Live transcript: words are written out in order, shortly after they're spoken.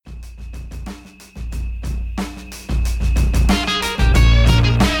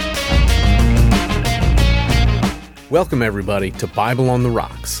Welcome, everybody, to Bible on the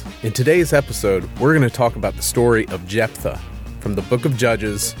Rocks. In today's episode, we're going to talk about the story of Jephthah from the book of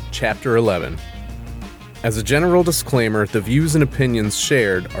Judges, chapter 11. As a general disclaimer, the views and opinions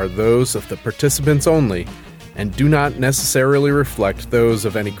shared are those of the participants only and do not necessarily reflect those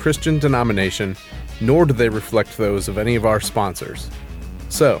of any Christian denomination, nor do they reflect those of any of our sponsors.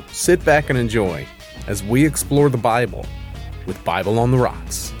 So, sit back and enjoy as we explore the Bible with Bible on the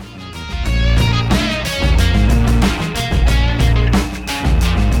Rocks.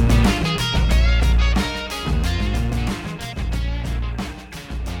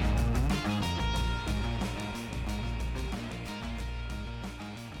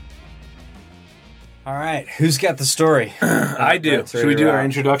 All right, who's got the story? I do. Should we do our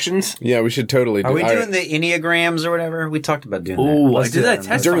introductions? Yeah, we should totally do Are we doing the Enneagrams or whatever? We talked about doing that. Oh, I Let's did do that that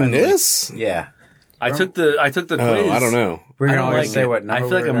test during finally. this? Yeah. I took the quiz. Oh, I don't know. We're I going to don't always like say it. what number I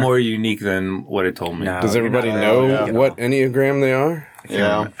feel like we're I'm in. more unique than what it told me. No. Does everybody you're not know allowed. what Enneagram they are?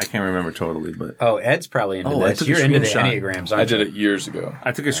 I can't remember totally, but Oh, Ed's probably into Oh, I this. took a You're into the screenshot. Enneagrams, I aren't did you? it years ago.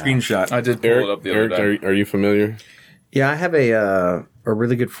 I took a screenshot. I did pull it up the other day. Are you familiar? Yeah, I have a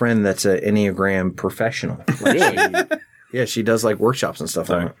really good friend that's an Enneagram professional. Really? Yeah, she does like workshops and stuff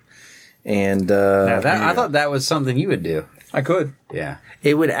Sorry. on it. And Now, I thought that was something you would do. I could. Yeah.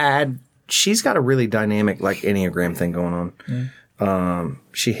 it would add. She's got a really dynamic like Enneagram thing going on.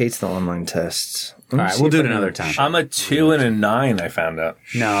 She hates the online tests. All right, we'll do it another time. I'm a 2 and a 9. I found out.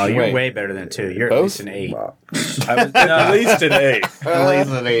 No, you're Wait. way better than 2. You're at Both? least an 8. I was at least an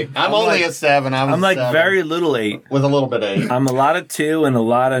 8. I'm only a 7. I'm like very little 8. with a little bit of 8. I'm a lot of 2 and a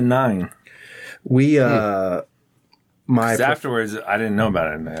lot of 9. We my 'Cause afterwards, I didn't know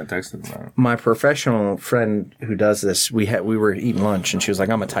about it, and I texted about it. my professional friend who does this. We were eating lunch and she was like,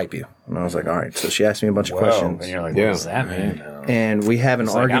 "I'm gonna type you," and I was like, "All right." So she asked me a bunch of questions. And you're like, Yeah. what does that mean? And we have an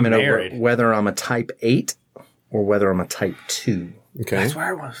like, argument I'm over married. whether I'm a type 8 or whether I'm a type 2. Okay. That's where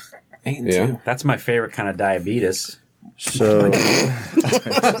I was. 8 and Yeah. 2. That's my favorite kind of diabetes. So that's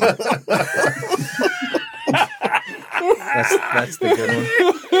the good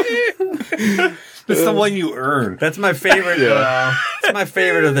one. That's the one you earned. That's my favorite. It's my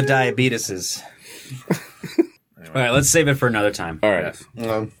favorite of the diabeteses. All right, let's save it for another time. All right. It's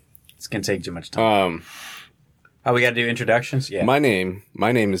going to take too much time. Oh, we got to do introductions? Yeah. My name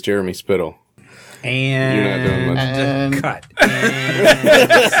is Jeremy Spittle. And You're not doing cut.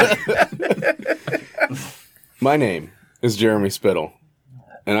 My name is Jeremy Spittle,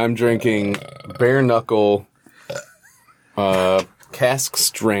 and I'm drinking bare knuckle, cask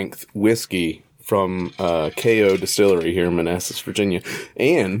strength whiskey from KO Distillery here in Manassas, Virginia,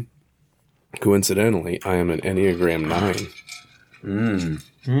 and coincidentally, I am an Enneagram 9.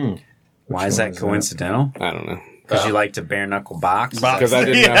 Why is that coincidental? I don't know Because you like to bare knuckle box? because I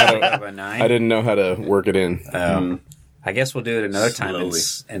didn't know how to. Of a 9? I didn't know how to work it in. I guess we'll do it another time and, Slowly.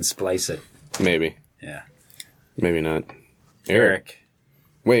 and splice it. Maybe, Yeah. maybe not. Eric.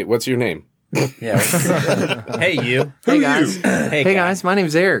 Wait, what's your name? Yeah. Hey, you. Hey guys. Hey, Hey guys, my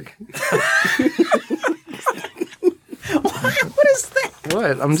name's Eric. What is that?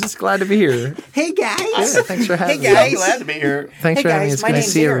 What? I'm just glad to be here. Hey, guys. Yeah, thanks for having me. I'm glad to be here. Thanks Hey, for having me. guys, It's my good to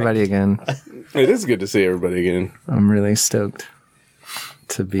name's see Eric. everybody again. It is good to see everybody again. I'm really stoked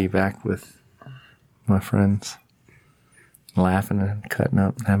to be back with my friends, laughing and cutting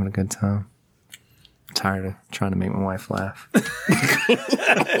up and having a good time. I'm tired of trying to make my wife laugh.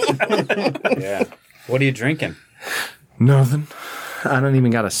 Yeah. What are you drinking? Nothing. I don't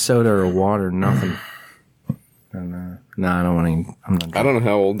even got a soda or water. Nothing. No, I don't want to. I'm not. I don't know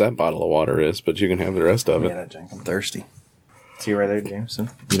how old that bottle of water is, but you can have the rest of it. that drink. I'm thirsty. See right there, Jameson.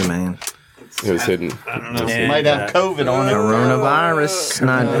 You the man. It was hidden. Might have COVID on it. Coronavirus.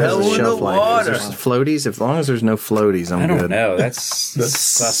 Not has a shelf life. water. Is there floaties? As long as there's no floaties, I'm I don't good. know. That's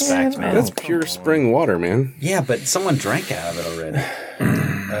suspect, man. That's pure spring water, man. Yeah, but someone drank out of it already.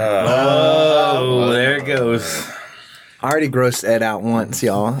 Oh, there it goes. I already grossed Ed out once,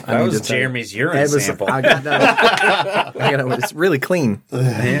 y'all. That was Jeremy's urine Ed was, sample. I got that. It's really clean. You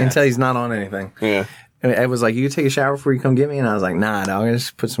can tell he's not on anything. Yeah. And Ed was like, "You can take a shower before you come get me," and I was like, "Nah, dog. I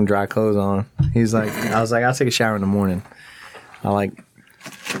just put some dry clothes on." He's like, "I was like, I'll take a shower in the morning. I like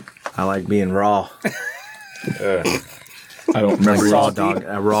being raw." I don't remember.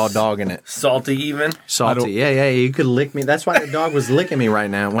 A raw dog in it. Salty even. Salty. Yeah. You could lick me. That's why the dog was licking me right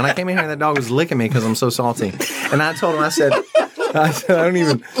now. When I came in here, that dog was licking me because I'm so salty. And I told him, I said,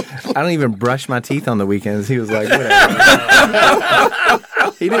 I don't even brush my teeth on the weekends. He was like, whatever.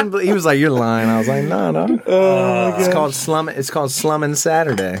 He didn't. He was like, "You're lying." I was like, "No, no." It's called slumming. It's called slumming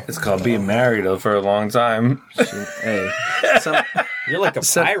Saturday. It's called being married though for a long time. Hey, You're like a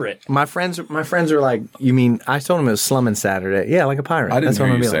pirate. my friends are like, "You mean?" I told him it was slumming Saturday. Yeah, like a pirate. I didn't That's what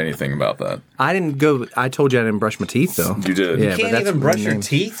hear I'm you gonna say be like. anything about that. I didn't go. I told you I didn't brush my teeth though. You did. Yeah, You but can't that's even what brush my your name-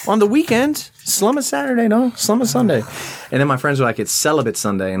 teeth? on the weekend. Slumming Saturday, no, slumming Sunday. And then my friends were like, "It's celibate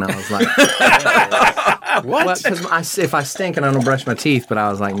Sunday," and I was like, "What?" Because if I stink and I don't brush my teeth, but I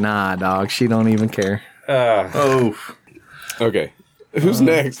was like, "Nah, dog, she don't even care." Oh, Okay. Who's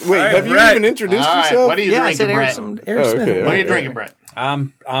next? Wait, right, have you Brett. even introduced All right, yourself? what are you Yeah, I drinking, said Eric, Brett? Eric Oh, Smith. okay. What are you drinking, Brett?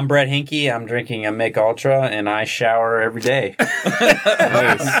 I'm Brett Hinkie. I'm drinking a Mick Ultra, and I shower every day,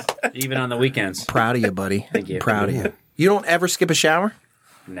 Nice. even on the weekends. Proud of you, buddy. Thank you. Proud of you. You don't ever skip a shower?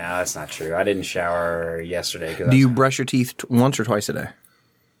 No, that's not true. I didn't shower yesterday. Do you brush your teeth once or twice a day?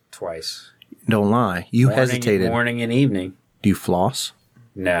 Twice? Don't lie. You hesitated. Morning and evening. Do you floss?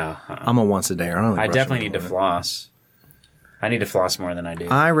 No, I'm a once a day. I definitely need to floss. I need to floss more than I do.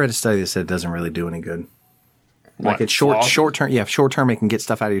 I read a study that said it doesn't really do any good. Like What, it's short floss? term. Yeah, short term it can get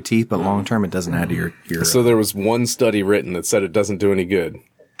stuff out of your teeth, but long term it doesn't add to your. So there was one study written that said it doesn't do any good.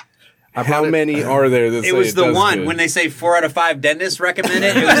 How many are there that say it was the does one good? when they say 4 out of 5 dentists recommend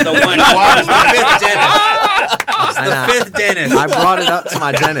it. It was the one. It was the fifth dentist. It was the fifth dentist. I brought it up to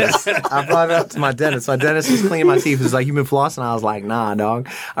my dentist. My dentist was cleaning my teeth. He was like, "You been flossing?" I was like, "Nah, dog."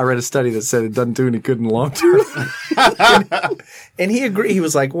 I read a study that said it doesn't do any good in the long term. And he agreed. He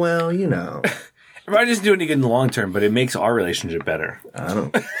was like, "Well, you know, it might just do any good in the long term, but it makes our relationship better. I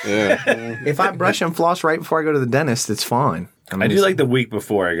don't. Yeah. If I brush and floss right before I go to the dentist, it's fine." I do like the week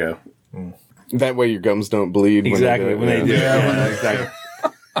before I go. That way your gums don't bleed. Exactly when they do. Yeah. Exactly.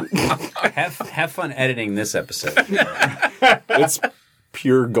 Have fun editing this episode. It's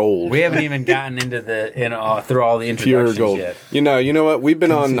pure gold. We haven't even gotten into through all the Pure introductions gold. yet. You know what? We've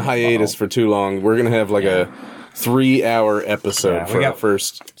been on hiatus for too long. We're gonna have like a 3-hour episode Yeah, we for our got-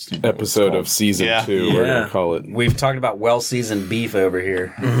 first episode of season 2. We're Yeah. gonna call it. We've talked about well-seasoned beef over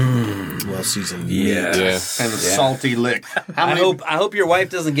here. well seasoned. Yeah. And salty lick. How I many? hope your wife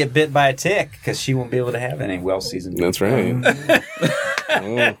doesn't get bit by a tick because she won't be able to have any well-seasoned beef. That's right.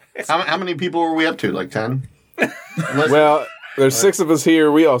 How many people were we up to? Like 10? Well, there's 6 of us here.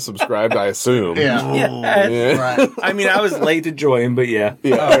 We all subscribed, I assume. Yeah. Yeah. Right. I mean, I was late to join, but yeah.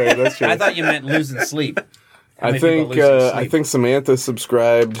 Yeah, all right, that's true. I thought you meant losing sleep. How I many people think losing I sleep? think Samantha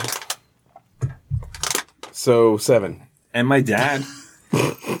subscribed. So 7. And my dad.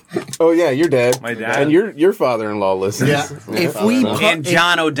 Oh yeah, your dad. My dad. And your father-in-law listens. Yeah. If we And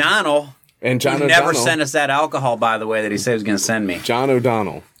John O'Donnell, And John who O'Donnell. never sent us that alcohol, by the way, that he said he was going to send me. John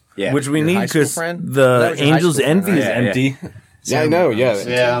O'Donnell. Yeah, Which we Your need high school because friend? That the was your high Angels school friend, Envy right? is Yeah, yeah. empty. Yeah, I know. Yeah,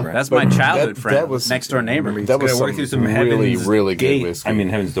 Yeah. that's my childhood friend. that was- next door neighbor. that was Gonna some work through some really, Heaven's really good Gate. whiskey. I mean,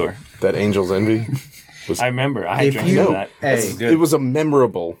 Heaven's Door. that Angel's Envy. I remember. I If drank you- that. hey, That's good. It was a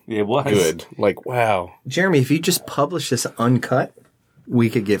memorable It was good. Like wow. Jeremy, if you just publish this uncut, we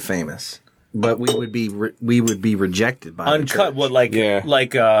could get famous. But we would be rejected by the uncut. church. What like Yeah.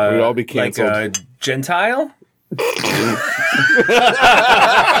 like We'd all be like canceled. Gentile?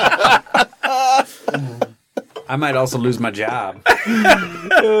 I might also lose my job.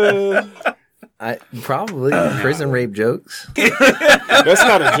 Probably prison rape jokes. That's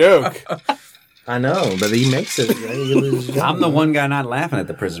not a joke. I know, but he makes it. Right? He loses his job. I'm the one guy not laughing at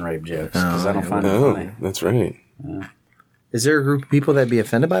the prison rape jokes because I don't find it Oh, funny. that's right. Is there a group of people that'd be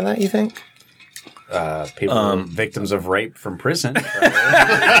offended by that? You think? People who are victims of rape from prison.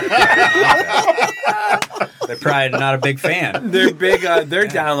 They're probably not a big fan. They're big. They're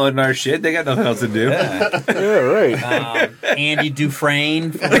downloading our shit. They got nothing else to do. Yeah, right. Andy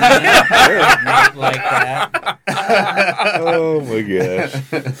Dufresne, from not like that. Oh my gosh.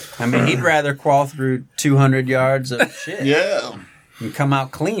 I mean, he'd rather crawl through 200 yards of shit Yeah. and come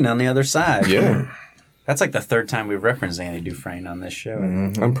out clean on the other side. Yeah. That's like the third time we've referenced Andy Dufresne on this show.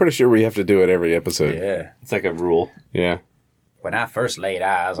 I'm pretty sure we have to do it every episode. Yeah. It's like a rule. Yeah. When I first laid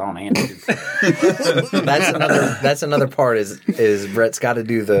eyes on Andy Dufresne. That's another part. Is Brett's got to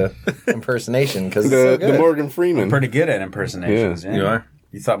do the impersonation because The Morgan Freeman. Pretty good at impersonations. Yeah. Yeah. You are?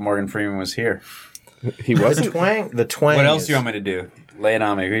 You thought Morgan Freeman was here. He the wasn't. twang. The twang. What else is- do you want me to do? Lay it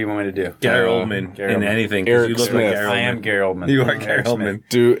on me. Who do you want me to do? Gary Oldman Gary in Oldman. anything. 'cause Eric you look Smith. like Gary Oldman. I am Gary Oldman. You are Eric Gary Smith. Oldman.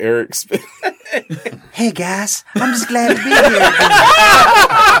 Do Eric Smith. Hey guys, I'm just glad to be here.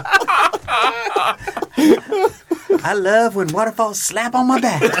 I love when waterfalls slap on my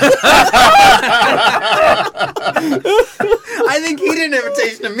back. I think he did an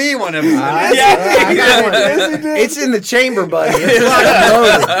invitation to me one of them. I got one. It's in the chamber, buddy. It's locked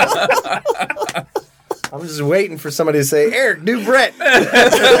and loaded. I'm just waiting for somebody to say, Eric, do Brett.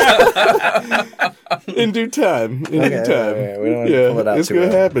 In due time. In due time. Okay, we don't want to pull it out it's too going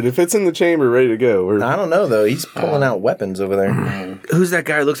to early. happen. If it's in the chamber, ready to go. I don't know, though. He's pulling out weapons over there. Who's that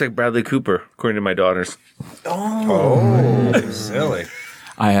guy who looks like Bradley Cooper, according to my daughters? Silly.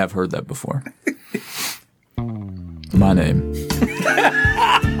 I have heard that before. My name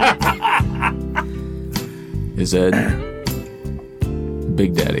is Ed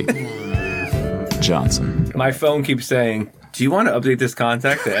Big Daddy Johnson. My phone keeps saying, do you want to update this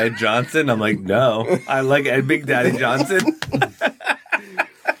contact to Ed Johnson? I'm like, no. I like Ed Big Daddy Johnson.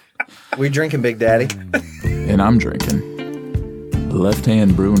 We drinking, Big Daddy. And I'm drinking Left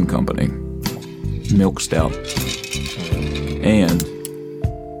Hand Brewing Company Milk Stout. And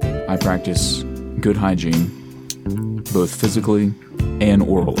I practice good hygiene, both physically and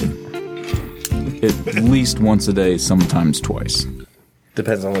orally. At least once a day, sometimes twice.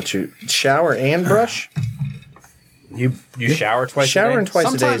 Depends on what you shower and brush. You shower twice Showering a day? twice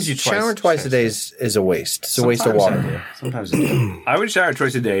a day. Sometimes you Showering twice a day is a waste. It's a waste of water. Sometimes I do. I would shower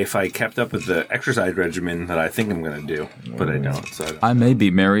twice a day if I kept up with the exercise regimen that I think I'm going to do, but I don't. So I don't. I may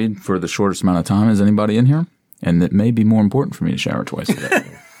be married for the shortest amount of time as anybody in here, and it may be more important for me to shower twice a day.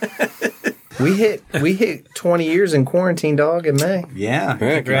 We hit 20 years in quarantine, dog, in May. Yeah.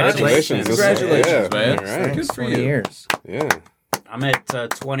 Congratulations. Congratulations, man. All right. Good for 20 you. years. Yeah. I'm at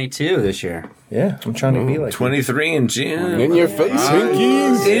 22 this year. Yeah, I'm trying to be like 23 in June. In your face,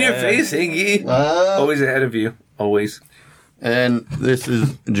 Hinkies. In your face, Hingy. Always ahead of you. Always. And this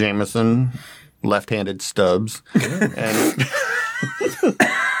is Jameson, left-handed Stubbs. And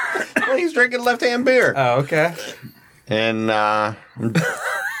well, he's drinking left-hand beer. Oh, okay. And I'm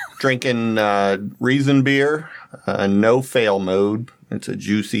drinking Reason beer, no fail mode. It's a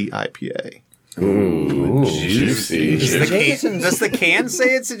juicy IPA. Juicy. Does the can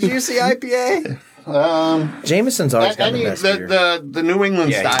say it's a juicy IPA? Jameson's always got the best beer. The New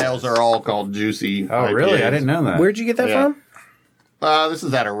England Yeah, styles are all called juicy. Oh, really? IPAs. I didn't know that. Where'd you get that Yeah. from? This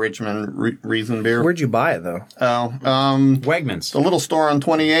is out of Richmond, Reason beer. Where'd you buy it, though? Wegmans. The little store on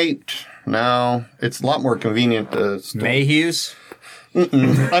 28. No, it's a lot more convenient to store. Mayhew's.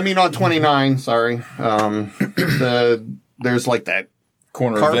 I mean, on 29, sorry. There's like that.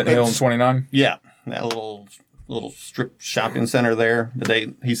 Corner Carpets. of Vent Hill and 29. Yeah, that little strip shopping center there.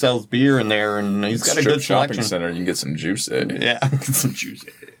 He sells beer in there, and he's got a good shopping selection. center. You can get some juice there. Yeah, some juice.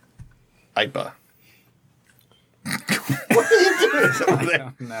 IPA.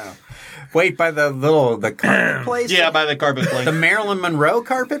 No. Wait, by the carpet place? Yeah, by the carpet place. The Marilyn Monroe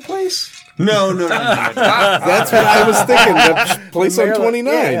carpet place? No. That's what I was thinking. The place on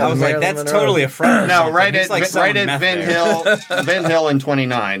 29. Yeah, I was like, Marilyn that's Monroe. totally a front. or No, something. right He's at like right selling at meth Vent there. Hill, Vent Hill and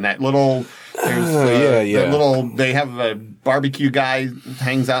 29. That little. There's, yeah. The little. They have a barbecue guy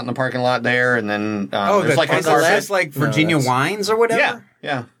hangs out in the parking lot there, and then there's like a is carpet. that like Virginia wines or whatever?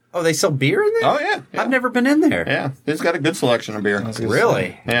 Yeah. Oh, they sell beer in there? Oh yeah. I've never been in there. Yeah, he's got a good selection of beer.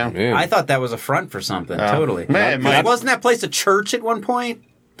 Really? Yeah. Man. I thought that was a front for something. Totally. Man, Wasn't that place a church at one point?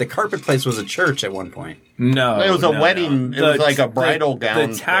 The carpet place was a church at one point. No. It was a wedding. It was like a bridal The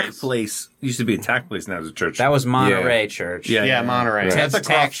gown tack place used to be a tack place, now it's a church. That was Monterey Church. Yeah, Monterey. Ted's That's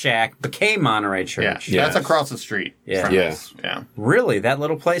Tack across. Shack became Monterey Yeah, Church. that's across the street. Yeah. from Yeah. us. Yeah. Really? That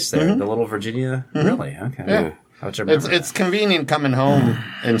little place there? The little Virginia? Really? Okay. Yeah. How would you remember It's convenient coming home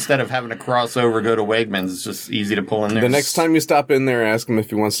instead of having to cross over, go to Wegmans. It's just easy to pull in there. The next time you stop in there, ask him if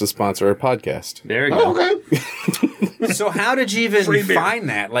he wants to sponsor our podcast. There you go. Oh, okay. that? So how did you even Free beer. find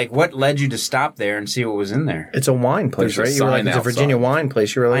that? Like, what led you to stop there and see what was in there? It's a wine place, There's a right? You were like, sign it's a outside. Virginia wine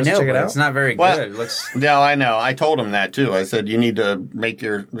place. You were like, I let's know, check it but out. it's not very Well- good. Let's. No, I know. I told him that too. I said you need to make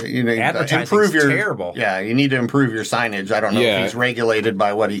your Advertising's improve your terrible. Yeah, you need to improve your signage. I don't know Yeah. if he's regulated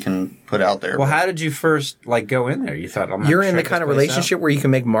by what he can put out there. Well, but- how did you first go in there? You thought I'm You're in the kind of relationship where you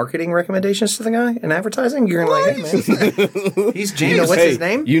can make marketing recommendations to the guy in advertising. You're like, hey, man, He's you know James. what's Hey, his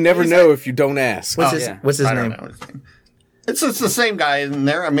name? You never know if you don't ask. What's Oh, his yeah. What's his I don't name? know his name. It's the same guy in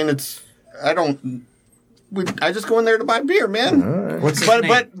there. I mean, I just go in there to buy beer, man. What's his But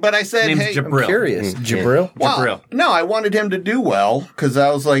name? but I said, Name's hey, I'm Jabril. curious. Jabril. well, Jabril. no, I wanted him to do well because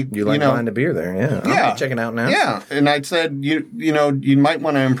I was like, You like buying the beer there? Yeah. Yeah. I'll check it out now. Yeah, and I said, you might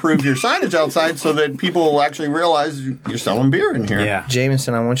want to improve your signage outside so that people will actually realize you're selling beer in here. Yeah.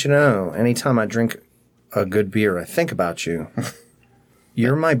 Jameson, I want you to know, anytime I drink a good beer, I think about you.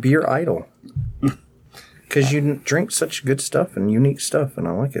 You're my beer idol. Because you drink such good stuff and unique stuff, and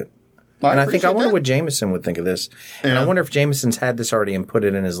I like it. And I think I wonder what Jameson would think of this. And I wonder if Jameson's had this already and put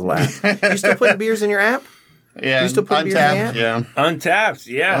it in his lap. You still putting beers in your app? Yeah, you still put beer in the Untapped. app? Yeah, Untapped,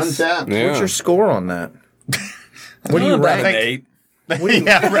 yes. Untapped. Yeah. What's your score on that? What do you About an rank? 8. What do you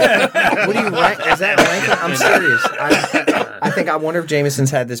rank? Is that ranking? I'm serious. I wonder if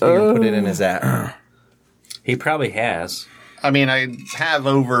Jameson's had this beer and put it in his app. He probably has. I mean, I have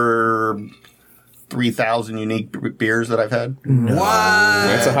over 3,000 unique beers that I've had.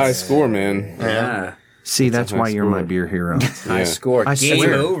 That's a high score, man. Yeah. See, that's why you're score. my beer hero. High score. I Game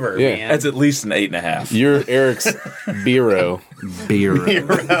swear. over, Yeah. man. That's at least an 8.5. You're Eric's Biro. Beer.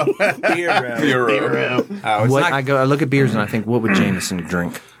 Euro. Oh, it's What not I look at beers and I think, what would Jameson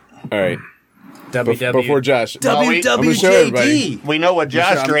drink? All right. Before Josh. Well, we, I'm gonna show everybody. we know what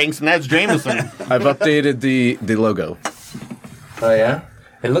Josh drinks, and that's Jameson. I've updated the logo. Oh yeah.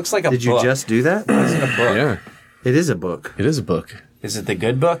 It looks like a Did you book. just do that? Yeah, It is a book. it is a book. Is it the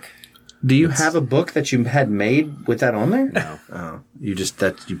good book? Do you have a book that you had made with that on there? No. Oh, you just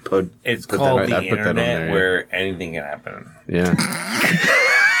you put. It's put called right, the I put that on internet there, yeah. where anything can happen. Yeah.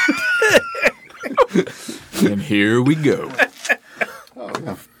 And here we go. All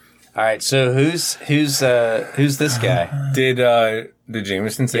right. So who's this guy? Did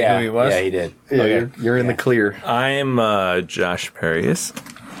Jameson say who he was? Yeah, he did. Yeah, you're in the clear. I'm Josh Perius.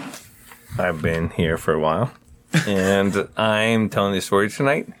 I've been here for a while, and I'm telling the story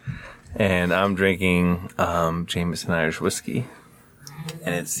tonight. And I'm drinking Jameson Irish whiskey,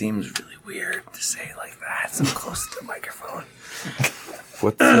 and it seems really weird to say it like that so close to the microphone.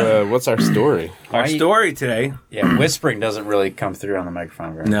 What's our story? Our story today. Yeah, whispering doesn't really come through on the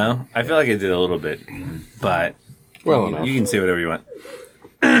microphone very much. No, I feel like I did a little bit, but Well enough. you can say whatever you want.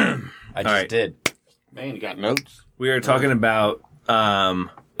 I just right. did. Man, you got notes. We are talking about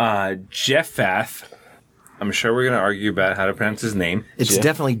Jephthah. I'm sure we're going to argue about how to pronounce his name. It's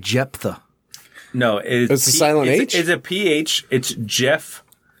definitely Jephthah. No, It's a silent H? It's a PH. It's Jephthah.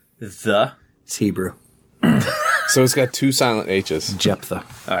 It's Hebrew. So it's got two silent H's. Jephthah.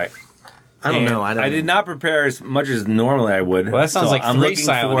 All right. I don't And know. I did not prepare as much as normally I would. Well, that sounds so like I'm three looking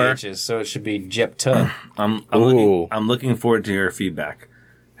silent H's, so it should be Jephthah. Ooh. I'm looking forward to your feedback.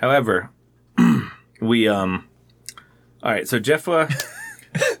 However, we all right. So Jephthah,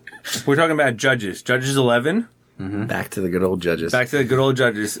 we're talking about Judges. Judges 11. Back to the good old judges. Back to the good old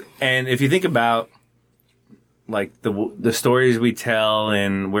Judges. And if you think about like the stories we tell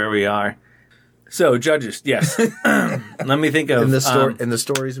and where we are. So Judges, yes. Let me think of And the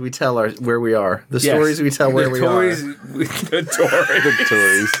stories we tell are where we are. The yes. stories we tell where we are. The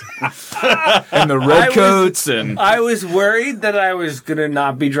Tories. And the redcoats and I was worried that I was gonna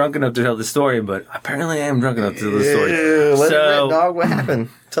not be drunk enough to tell the story, but apparently I am drunk enough to tell the story. Let it rip, dog. What happened?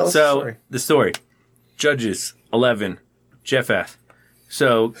 Tell us the So story. the story, Judges 11, Jephthah.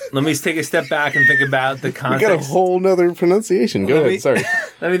 So let me take a step back and think about the We context. got a whole nother pronunciation. Go ahead. Sorry.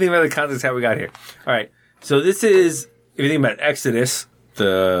 Let me think about the context how we got here. All right. So this is if you think about Exodus,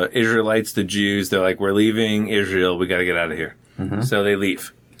 the Israelites, the Jews, they're like, we're leaving Israel. We got to get out of here. So they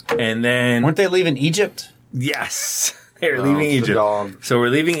leave, and then Weren't they leaving Egypt? yes, they're leaving it's the Egypt. dog. So we're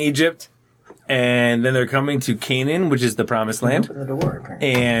leaving Egypt, and then they're coming to Canaan, which is the promised land.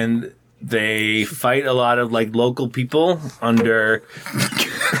 And they fight a lot of like local people under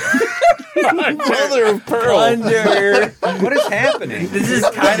Mother of pearl. What is happening? this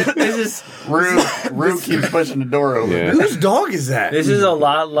is Rue keeps pushing the door open. Yeah. Whose dog is that? this is a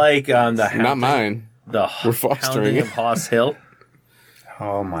lot like the Not mine. the We're fostering Hounding it. of Hoss Hill.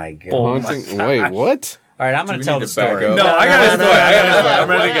 Oh my god! Oh my Haunting- Wait, what? All right, I'm going to tell the to back story. up? No, I got a story. I got a story. I'm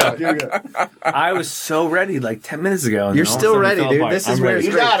no, ready to go. I was so ready like 10 minutes ago. And You're then all of a still sudden it ready, fell dude. apart. This is I'm where ready.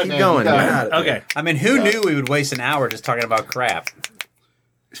 it's You got great. it, Keep man. going. You You got got it. Okay. I mean, who knew we would waste an hour just talking about crap?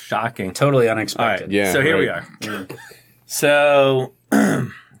 Shocking. Totally All right. unexpected. Yeah. So here we right. are. So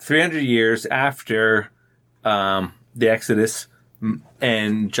 300 years after the Exodus,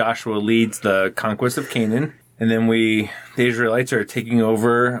 and Joshua leads the conquest of Canaan. And then the Israelites are taking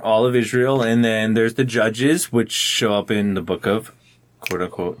over all of Israel. And then there's the judges, which show up in the book of quote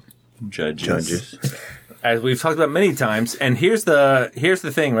unquote judges. As we've talked about many times. And here's the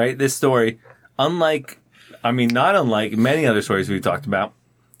thing, right? This story, not unlike many other stories we've talked about,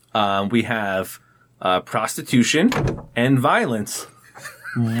 we have prostitution and violence.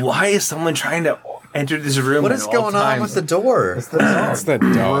 Why is someone trying to enter this room? What at is all going on times? with the door? It's that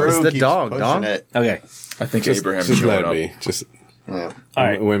dog. It's the keeps dog, pushing dog. it. Okay. I think Just, Abraham just let showed it up. be. Just Yeah. All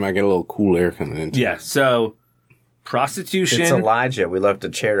right. we might get a little cool air coming in. Yeah. So prostitution, It's Elijah. We left a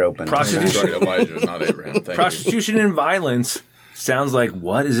chair open. Prostitution. Sorry, Elijah, not Abraham. Thank you. prostitution and violence. Sounds like,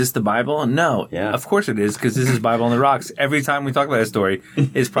 what? Is this the Bible? No. Yeah. Of course it is, because this is Bible on the Rocks. Every time we talk about a story,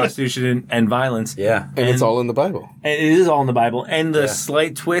 is prostitution and violence. Yeah. And it's all in the Bible. And it is all in the Bible. And the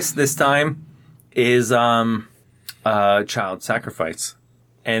slight twist this time is child sacrifice.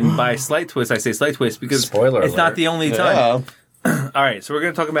 And by slight twist, I say slight twist because Spoiler it's not alert. the only time. Yeah. All right, so we're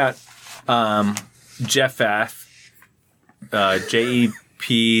going to talk about Jephthah, Jepthah.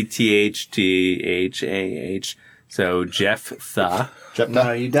 So Jephthah.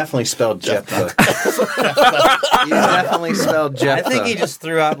 No, you definitely spelled Jephthah. You definitely spelled Jephthah. I think he just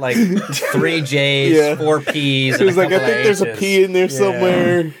threw out like 3 J's, Yeah. 4 P's. He was like, I think there's a P in there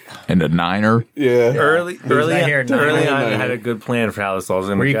somewhere. And a niner. Yeah. Early not here, not on, here. I had a good plan for how this all was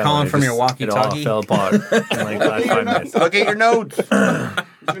going to go. Were you calling and it from your just- It all walkie-talkie? fell apart in like the last 5 minutes. Look at your notes.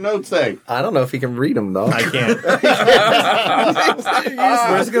 What's your notes say? I don't know if he can read them, though. I can't. We're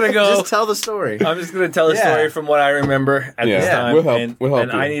just going to go. Just tell the story. I'm just going to tell the story from what I remember at this Yeah. time. We'll help- and we'll help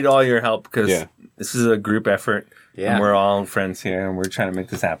and you. I need all your help because Yeah. this is a group effort. Yeah. And we're all friends here and we're trying to make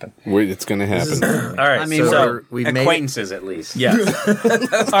this happen. It's going to happen. All right. I mean, so, we made acquaintances at least. yes.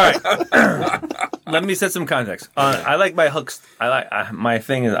 All right. Let me set some context. I like my hooks. My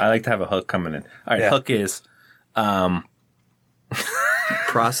thing is I like to have a hook coming in. All right. Yeah. Hook is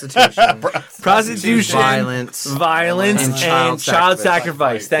prostitution, prostitution, violence, violence, And and child child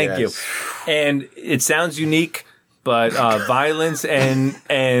sacrifice. sacrifice. Thank Yes. you. And it sounds unique, but violence and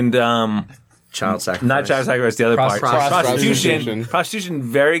child sacrifice. not child sacrifice. The other part, Prostitution. prostitution,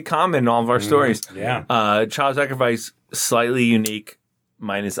 very common in all of our stories. Yeah. Child sacrifice, slightly unique,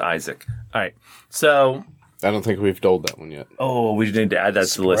 minus Isaac. All right. So, I don't think we've told that one yet. we need to add that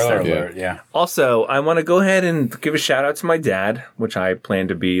to the list. Spoiler there. alert, yeah. Also, I want to go ahead and give a shout out to my dad, which I plan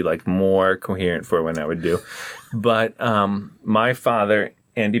to be like more coherent for when I would do. But my father,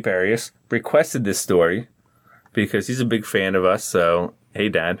 Andy Parius, requested this story because he's a big fan of us. So, hey,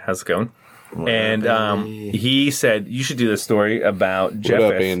 Dad, how's it going? And he said you should do this story about What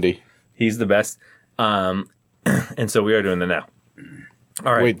Jephthah. up, Andy? He's the best. And so we are doing that now.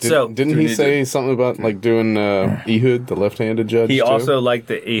 All right. Wait, so didn't he say something about like doing Ehud, the left-handed judge? he too? also liked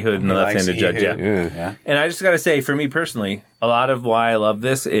the Ehud and the likes left-handed judge. Ehud. Yeah. Yeah. And I just got to say, for me personally, a lot of why I love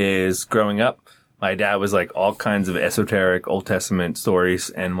this is growing up, my dad was like all kinds of esoteric Old Testament stories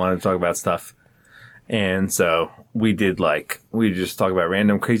and wanted to talk about stuff. And so we just talk about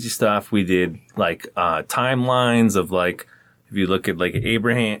random crazy stuff. We did like timelines of like, if you look at like if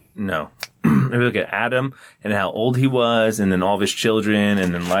you look at Adam and how old he was and then all of his children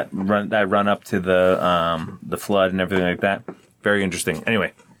and then run up to the flood and everything like that. Very interesting.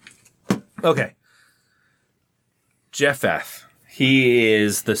 Anyway. Okay. Jephthah. He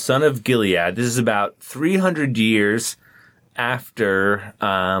is the son of Gilead. This is about 300 years after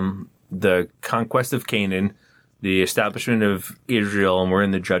the conquest of Canaan, the establishment of Israel, and we're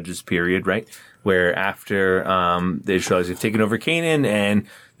in the Judges period, right? Where after the Israelites have taken over Canaan, and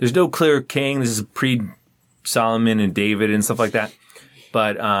there's no clear king. This is pre-Solomon and David and stuff like that.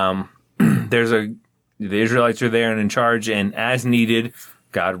 But the Israelites are there and in charge, and as needed,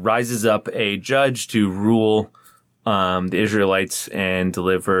 God rises up a judge to rule the Israelites and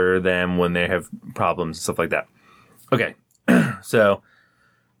deliver them when they have problems and stuff like that. Okay, so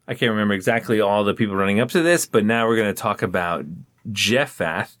I can't remember exactly all the people running up to this, but now we're going to talk about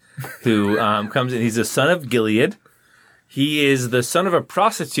Jephthah, who comes in. He's the son of Gilead. He is the son of a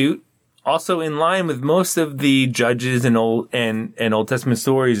prostitute, also in line with most of the judges and Old Testament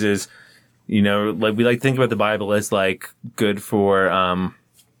stories. Is like we like to think about the Bible as like good for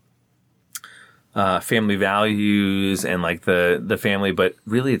family values and like the family, but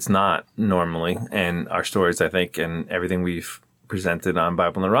really it's not normally. And our stories, I think, and everything we've presented on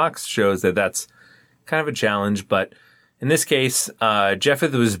Bible on the Rocks shows that that's kind of a challenge. But in this case,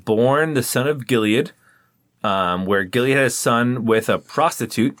 Jephthah was born the son of Gilead, where Gilead had a son with a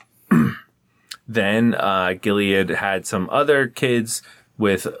prostitute. Then Gilead had some other kids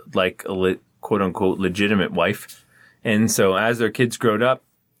with like a quote unquote legitimate wife. And so as their kids growed up,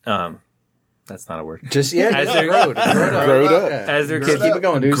 that's not a word. Just as Growed up. As their kids Keep it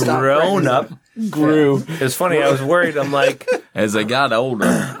going, dude. Stop grown up, Grew. it's funny. I was worried. I'm like, As they got older,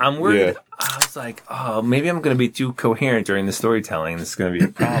 I'm worried. Yeah. I was like, oh, maybe I'm going to be too coherent during the storytelling. This is going to be a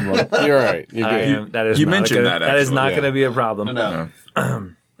problem. You're all right. You're I good. am. That is You not mentioned gonna, that, That is actually, not yeah. going to be a problem. No.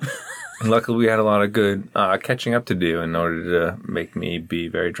 Luckily, we had a lot of good catching up to do in order to make me be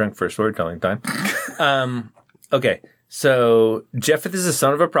very drunk for storytelling time. Okay, so Jephthah is the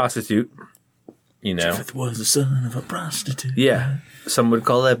son of a prostitute. Jephthah was the son of a prostitute. Yeah, some would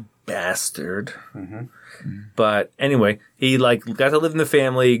call it bastard. But anyway, he like got to live in the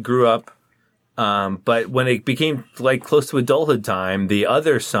family, grew up. But when it became like close to adulthood time, the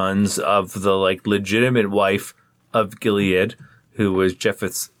other sons of the like legitimate wife of Gilead, who was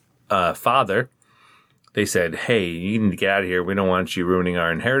Jephthah's father, they said, "Hey, you need to get out of here. We don't want you ruining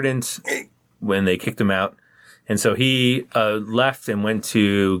our inheritance." When they kicked him out, and so he left and went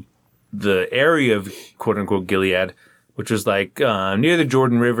to the area of quote unquote Gilead, which was like near the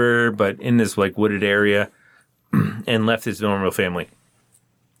Jordan River, but in this like wooded area, and left his normal family.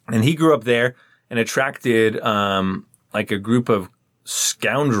 And he grew up there and attracted like a group of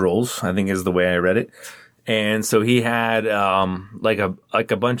scoundrels, I think is the way I read it. And so he had like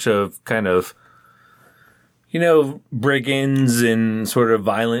a bunch of kind of, brigands and sort of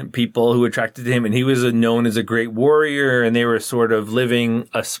violent people who attracted to him. And he was known as a great warrior, and they were sort of living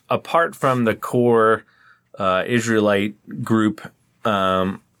apart from the core Israelite group,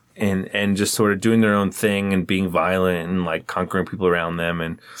 and just sort of doing their own thing and being violent and like conquering people around them.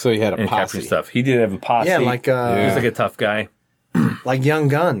 And So he had a and capturing posse. stuff. He did have a posse. Yeah, like he was like a tough guy. like Young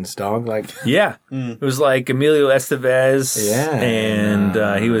Guns, dog. Like Yeah. It was like Emilio Estevez. Yeah.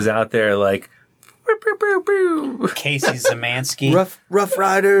 And he was out there like, "Boo, boo, boo, boo." Casey Zemansky. Rough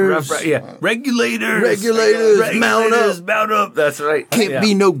Riders. Yeah. Regulators. Regulators, mount up. Mount up. That's right. Can't Yeah.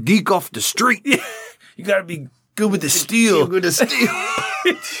 be no geek off the street. You gotta be good with the steel. Good to steal.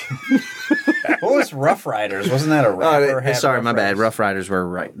 What was Rough Riders? Wasn't that a rapper? Had sorry, Rough my bad. Riders? Rough Riders were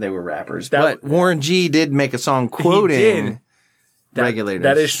right. They were rappers. That- But Warren G did make a song quoting did. Regulators.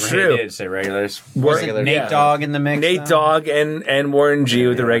 That is He true. did say regulators. Was it Regulators. Nate Yeah. Dogg in the mix? Nate though? Dogg and Warren G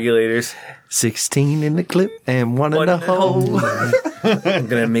with the Regulators. 16 in the clip and one in the hole. I'm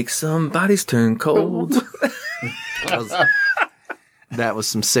gonna make some bodies turn cold. That was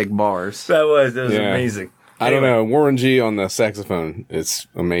some sick bars. That was Yeah. amazing. I don't know. Warren G on the saxophone. It's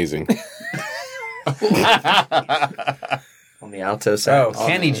amazing. On the alto side. Oh,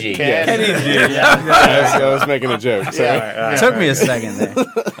 Kenny G. Kenny G. I was making a joke. So. Took me a second there.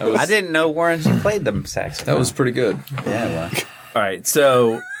 I didn't know Warren G played the saxophone. That was pretty good. Yeah, well. All right,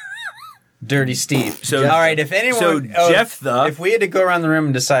 so Dirty Steve. So- all right, if anyone, so Jephthah- if we had to go around the room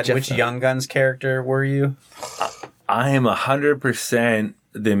and decide which Jephthah. Young Guns character were you, I am 100%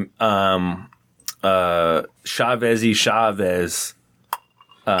 the Chavez.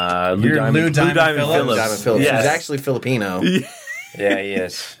 You're Lou Diamond Phillips. Diamond Phillips. Yes. He's actually Filipino. yeah, he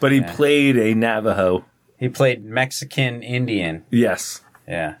is. But he Yeah. played a Navajo. He played Mexican Indian. Yes.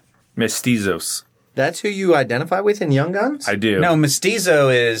 Yeah. Mestizos. That's who you identify with in Young Guns? I do. No, mestizo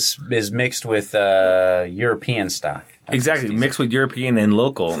is mixed with European stock. That's Exactly. mestizo. Mixed with European and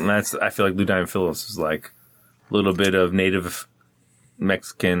local. And that's, I feel like Lou Diamond Phillips is like a little bit of native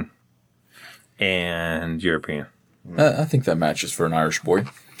Mexican and European. I think that matches for an Irish boy.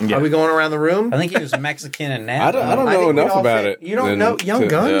 Yeah. Are we going around the room? I think he was Mexican and I Navajo. don't I know think we enough all about fit. it. You don't than know Young to-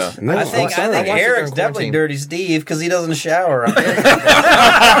 Guns? No. I think I watched it Eric's during definitely quarantine. Dirty Steve because he doesn't shower.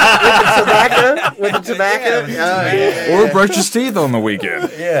 With the tobacco? Yeah. Or brush his teeth on the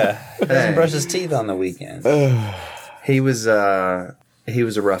weekend. Yeah, he doesn't brush his teeth on the weekends. He was a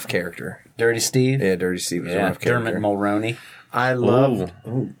rough character. Dirty Steve. Yeah, Dirty Steve was a Yeah, rough character. Dermot Mulroney. I love.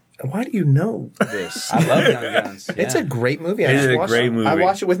 Ooh, why do you know this? I love Young Guns. It's yeah. a great movie. It is just a watched great it. movie. I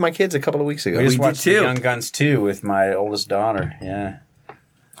watched it with my kids a couple of weeks ago. We just did watched too. Young Guns 2 with my oldest daughter. Yeah.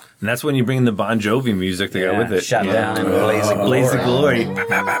 And that's when you bring the Bon Jovi music to go with it. Shut down and Blaze of Glory. Blaze of Glory. Pow,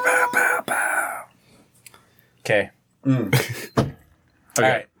 pow, pow, pow, pow, pow. Okay. Okay. All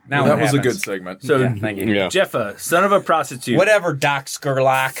right. Now That what was a happens? good segment. So, Yeah, thank you. Yeah. Jeffa, son of a prostitute. Whatever, Doc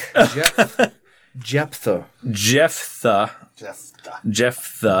Skurlock. Jephthah.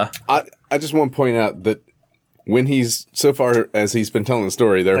 Jephthah. I just want to point out that when he's, so far as he's been telling the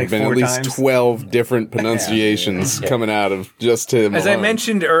story, there Like have been 4 at least times? 12 different pronunciations coming out of just him. As I alone.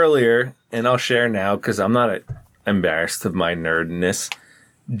 mentioned earlier, and I'll share now because I'm not embarrassed of my nerdness,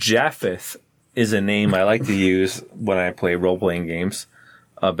 Japheth is a name I like to use when I play role-playing games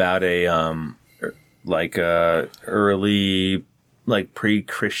about a early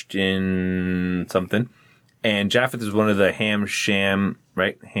pre-Christian something. And Japheth is one of the Ham, Shem,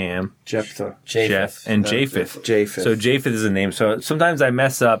 right? Ham, Jephthah. Jeff, and Japheth. Japheth. So Japheth is a name. So sometimes I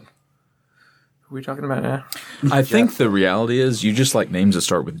mess up. Who are we talking about now? I think the reality is you just like names that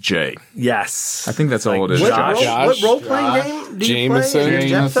start with J. Yes. I think that's all it is. What, Josh. what role-playing game do you Jameson. play?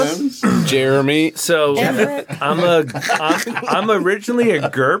 Jephthah? Jeremy. So I'm originally a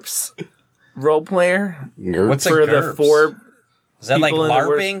GURPS role player What's a for the GURPS? 4 Is that like people in the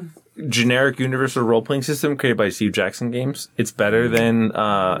world- LARPing? generic universal role playing system created by Steve Jackson Games. It's better than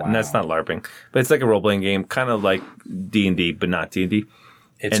and that's not LARPing, but it's like a role playing game, kind of like D&D, but not D&D.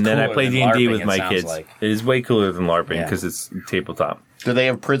 It's And then I cooler play than D&D LARPing, with it my sounds kids. like. It is way cooler than LARPing Yeah. because it's tabletop. Do they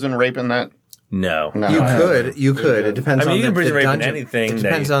have prison rape in that? No. You could. It depends. I mean, on you can prison rape in dungeon. anything. It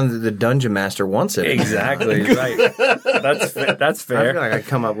depends on the dungeon master wants it. Exactly. Right. That's I fair. feel like I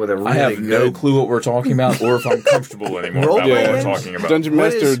come up with a really I have no good. clue what we're talking about, or if I'm comfortable anymore about what Role-playing we're games? talking about. Dungeon What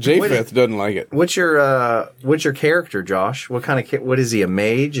Master is- Japheth doesn't like it. What's your character, Josh? What kind of what is he? A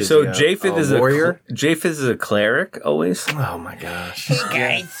mage? Is So he Japheth is warrior. Japheth is a cleric always. Oh my gosh!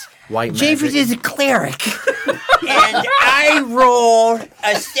 Guys, White Japheth magic. is a cleric, and I roll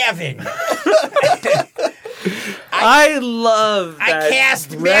a 7. I love that. I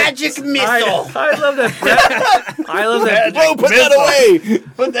cast magic missile. I love that. I love that. Bro, put that away!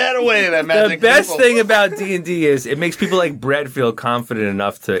 Put that away, that The magic best missile. thing about D&D is it makes people like Brett feel confident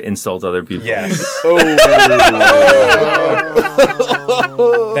enough to insult other people. Yes.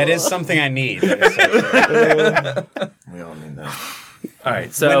 That is something I need. That is something- We all need that. All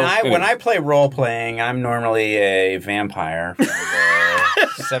right. So when I play role playing, I'm normally a vampire from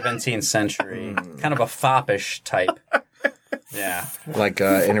the 17th century, kind of a foppish type. Yeah. Like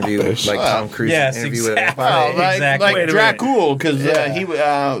interview, like Tom Cruise Yes, interview with exactly. a vampire. Like, Exactly. like Wait a minute. Dracul, because he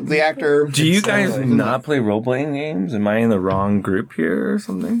the actor. do you guys not play role playing games? Am I in the wrong group here or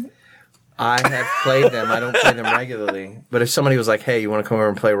something? I have played them. I don't play them regularly. But if somebody was like, "Hey, you want to come over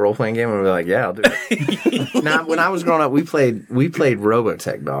and play a role playing game?" I'd be like, "Yeah, I'll do it." Now, when I was growing up, we played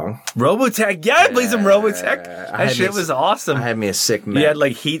Robotech, dog. Robotech. Yeah, I played some Robotech. I That had shit me- was awesome. I had me a sick You mech. had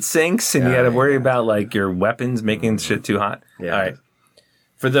like heat sinks and you had to worry about like your weapons making shit too hot. Yeah. All right.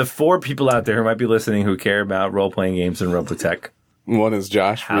 For the 4 people out there who might be listening who care about role playing games and Robotech, One is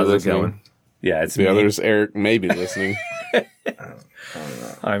Josh. how's it listening. going? Yeah, it's The me. other is Eric, maybe listening.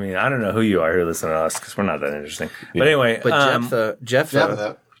 I mean, I don't know who you are who listen to us because we're not that interesting. But anyway, But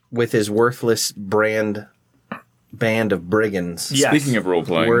Jephthah, with his worthless band of brigands. yes. Speaking of role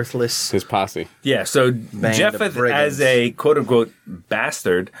playing, Worthless. His posse. Yeah, so of Jephthah brigands. as a quote-unquote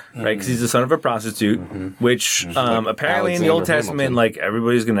bastard, right, because he's the son of a prostitute, which apparently in the Old Alexander Testament, Hamilton. like,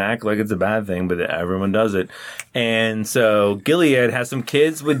 everybody's going to act like it's a bad thing, but everyone does it. And so Gilead has some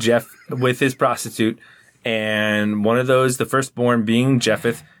kids with his prostitute, and one of those, the firstborn being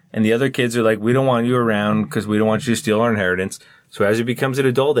Jephthah, and the other kids are like, we don't want you around because we don't want you to steal our inheritance. So as he becomes an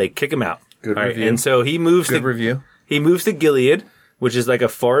adult, they kick him out. Good All right, review. and so he moves Good to review. he moves to Gilead, which is like a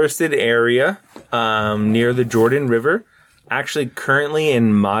forested area near the Jordan River, actually currently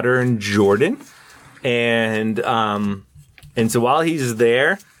in modern Jordan. And so while he's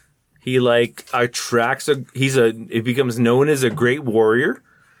there, he like attracts he becomes known as a great warrior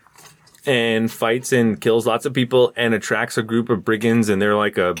and fights and kills lots of people and attracts a group of brigands, and they're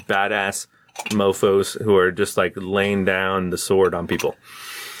like a badass mofos who are just like laying down the sword on people.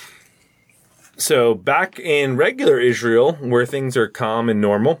 So back in regular Israel, where things are calm and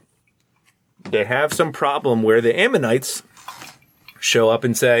normal, they have some problem where the Ammonites show up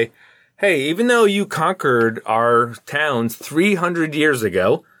and say, hey, even though you conquered our towns 300 years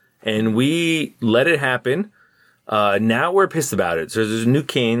ago and we let it happen, now we're pissed about it. So there's a new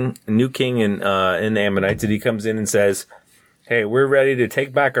king in the Ammonites, and he comes in and says, hey, we're ready to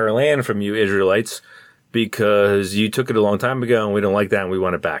take back our land from you Israelites because you took it a long time ago and we don't like that and we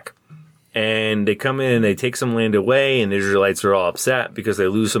want it back. And they come in and they take some land away, and the Israelites are all upset because they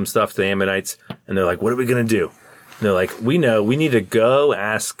lose some stuff to the Ammonites. And they're like, what are we going to do? And they're like, we know, we need to go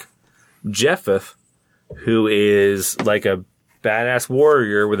ask Jephthah, who is like a badass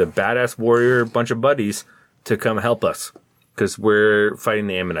warrior with a badass warrior bunch of buddies, to come help us because we're fighting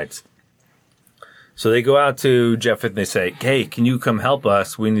the Ammonites. So they go out to Jephthah and they say, hey, can you come help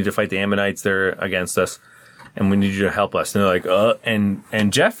us? We need to fight the Ammonites. They're against us. And we need you to help us. And they're like,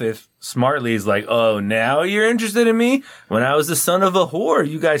 and Jephthah smartly is like, oh, now you're interested in me? When I was the son of a whore,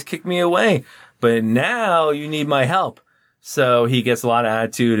 you guys kicked me away. But now you need my help. So he gets a lot of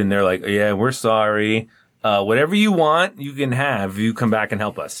attitude, and they're like, yeah, we're sorry. Whatever you want, you can have. You come back and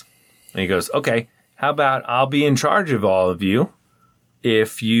help us. And he goes, okay, how about I'll be in charge of all of you.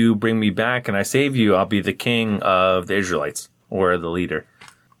 If you bring me back and I save you, I'll be the king of the Israelites, or the leader.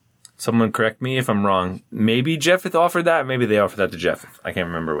 Someone correct me if I'm wrong. Maybe Jephthah offered that. Maybe they offered that to Jephthah. I can't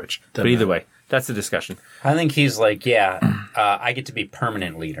remember which. But either way, that's the discussion. I think he's like, I get to be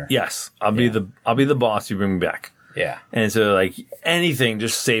permanent leader. Yes, I'll be the boss. You bring me back. Yeah. And so like anything,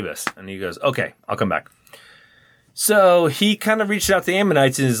 just save us. And he goes, okay, I'll come back. So he kind of reached out to the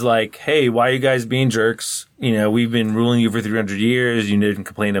Ammonites and is like, hey, why are you guys being jerks? You know, we've been ruling you for 300 years. You didn't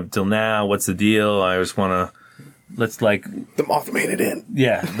complain up till now. What's the deal? I just want to. Let's like The moth made it in.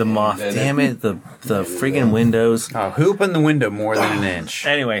 yeah, the moth. Damn it, the friggin' windows. Oh, who opened the window more than an inch?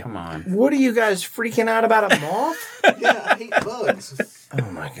 Anyway, Come on. What are you guys freaking out about a moth? Yeah, I hate bugs.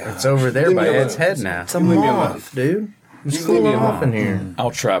 Oh my god. It's over there by Ed's head now. It's a moth, dude. It's cooling off in here.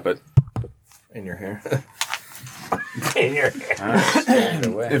 I'll trap it. In your hair.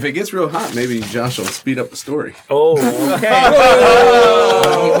 If it gets real hot, maybe Josh will speed up the story. Oh, okay.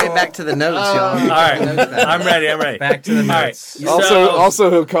 He went back to the notes, y'all. All right. I'm ready. Back to the notes. All right. Also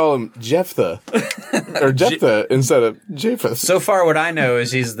he'll call him Jephthah or Jephthah instead of Japheth. So far, what I know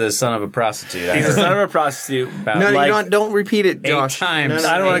is he's the son of a prostitute. He's the son of a prostitute. No, Like, don't repeat it, Josh. times.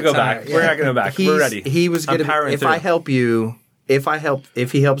 I don't want to go back. times. We're not going to go back. We're ready. He was I'm going to. powering If through. I help you, if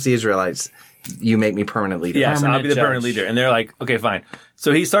he helps the Israelites, you make me permanent leader. Yes, I'll be the permanent judge. leader. And they're like, okay, fine.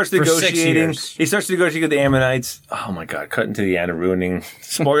 So he starts 6 negotiating. years. He starts negotiating with the Ammonites. Oh my God, cut into the end and ruining.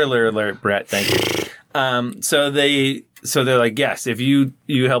 Spoiler alert, Brett. Thank you. So they're like, yes, if you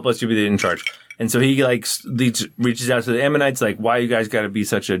help us, you'll be in charge. And so he reaches out to the Ammonites, like, why you guys got to be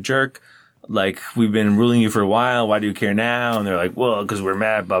such a jerk? Like, we've been ruling you for a while. Why do you care now? And they're like, well, because we're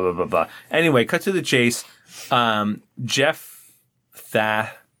mad, blah, blah, blah, blah. Anyway, cut to the chase.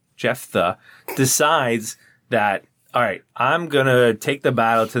 Jephthah decides that, all right, I'm going to take the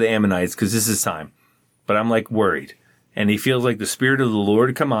battle to the Ammonites because this is time. But I'm like worried. And he feels like the Spirit of the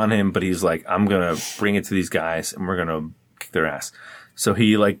Lord come on him, but he's like, I'm going to bring it to these guys and we're going to kick their ass. So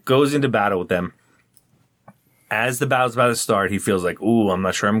he like goes into battle with them. As the battle's about to start, he feels like, ooh, I'm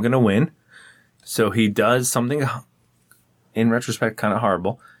not sure I'm going to win. So he does something, in retrospect, kind of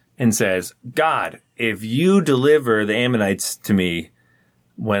horrible, and says, God, if you deliver the Ammonites to me,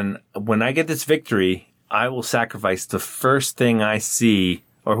 when I get this victory, I will sacrifice the first thing I see,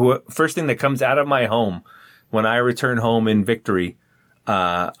 or first thing that comes out of my home. When I return home in victory,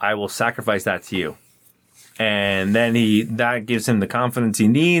 I will sacrifice that to you. And then that gives him the confidence he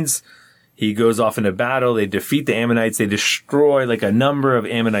needs. He goes off into battle. They defeat the Ammonites. They destroy like a number of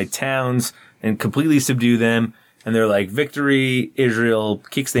Ammonite towns and completely subdue them. And they're like, victory, Israel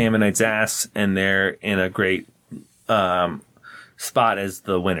kicks the Ammonites' ass, and they're in a great spot as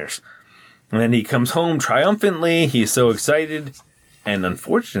the winners. And then he comes home triumphantly. He's so excited. And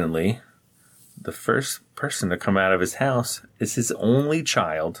unfortunately, the first person to come out of his house is his only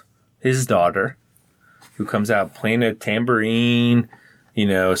child, his daughter, who comes out playing a tambourine,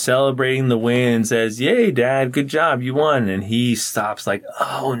 celebrating the win, says, yay, Dad, good job, you won. And he stops like,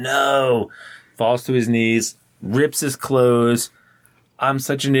 oh no, falls to his knees, rips his clothes. I'm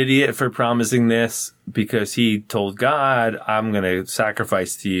such an idiot for promising this, because he told God, I'm going to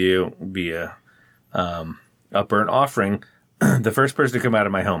sacrifice to you via a burnt offering the first person to come out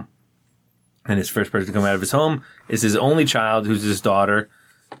of my home. And his first person to come out of his home is his only child, who's his daughter,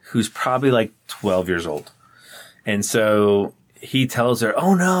 who's probably like 12 years old. And so he tells her,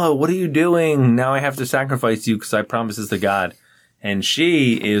 oh no, what are you doing? Now I have to sacrifice you because I promised this to God. And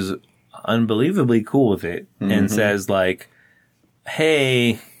she is unbelievably cool with it and says like,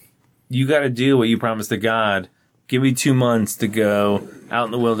 hey, you got to do what you promised to God. Give me 2 months to go out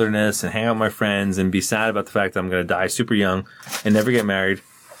in the wilderness and hang out with my friends and be sad about the fact that I'm going to die super young and never get married.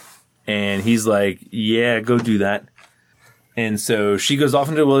 And he's like, yeah, go do that. And so she goes off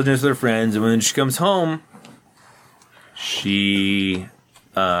into the wilderness with her friends. And when she comes home, she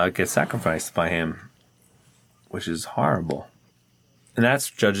gets sacrificed by him, which is horrible. And that's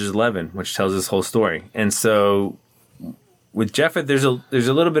Judges 11, which tells this whole story. And so with Jephthah, there's a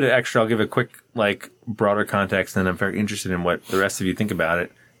little bit of extra. I'll give a quick, broader context, and I'm very interested in what the rest of you think about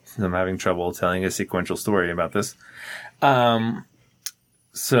it, since I'm having trouble telling a sequential story about this.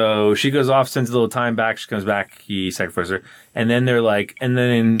 So she goes off, spends a little time back. She comes back. He sacrifices her. And then and then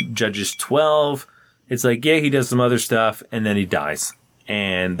in Judges 12, it's like, yeah, he does some other stuff, and then he dies.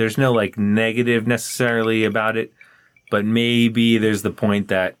 And there's no, negative necessarily about it, but maybe there's the point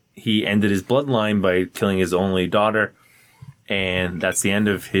that he ended his bloodline by killing his only daughter, and that's the end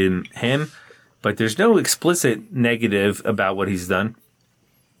of him. But there's no explicit negative about what he's done.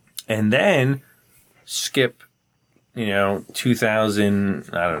 And then skip 2,000,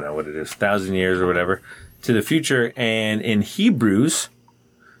 I don't know what it is, 1,000 years or whatever, to the future. And in Hebrews,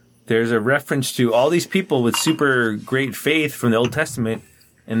 there's a reference to all these people with super great faith from the Old Testament.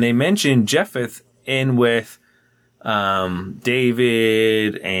 And they mention Jephthah in with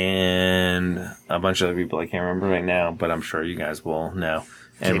David and a bunch of other people I can't remember right now, but I'm sure you guys will know.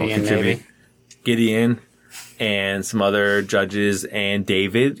 And will contribute. Maybe. Gideon and some other judges and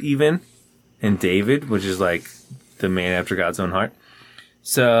David even. And David, which is the man after God's own heart.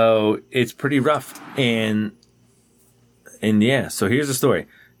 So it's pretty rough. And yeah, so here's the story.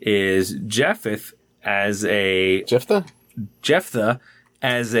 Is Jephthah as a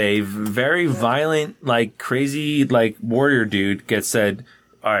very violent, crazy, warrior dude gets said,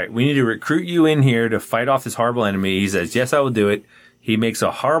 all right, we need to recruit you in here to fight off this horrible enemy. He says, yes, I will do it. He makes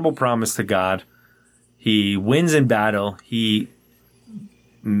a horrible promise to God. He wins in battle. He,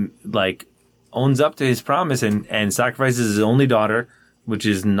 owns up to his promise and sacrifices his only daughter, which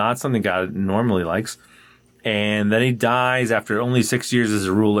is not something God normally likes. And then he dies after only 6 years as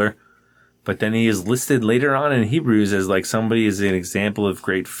a ruler. But then he is listed later on in Hebrews as like somebody is an example of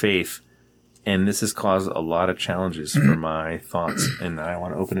great faith. And this has caused a lot of challenges for my thoughts. And I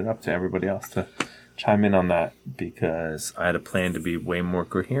want to open it up to everybody else to chime in on that because I had a plan to be way more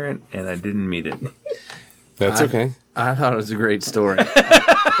coherent and I didn't meet it. That's okay. I thought it was a great story.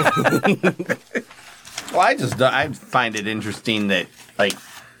 Well, I find it interesting that, like,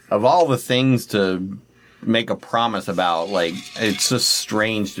 of all the things to make a promise about, like, it's just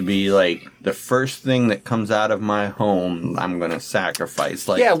strange to be like, the first thing that comes out of my home, I'm going to sacrifice.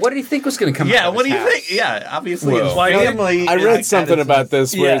 Like, Yeah, what do you think was going to come out of what do his you house? think? Yeah, obviously, Well, his Why- family. I read something about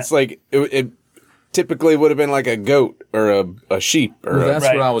this where Yeah. it's like it typically would have been like a goat or a sheep or Well, that's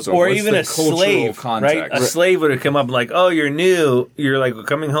Right. what I was. Or what's even the a cultural slave, context? right? A slave would have come up like, "Oh, you're new. You're like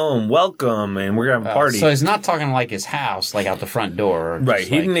coming home. Welcome, and we're gonna have a party." So he's not talking like his house, like out the front door. right? just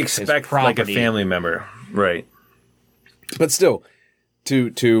He didn't like his expect like a property. family member, right? but still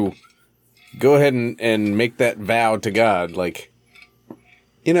to go ahead and make that vow to God, like,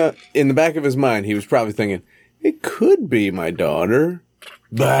 you know, in the back of his mind he was probably thinking it could be my daughter,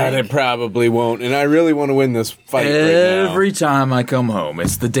 but it probably won't, and I really want to win this fight right now. Every time I come home,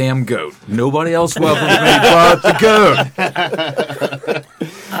 it's the damn goat. Nobody else welcomes me but the goat.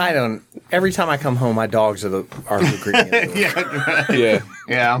 Every time I come home, my dogs are who greet me.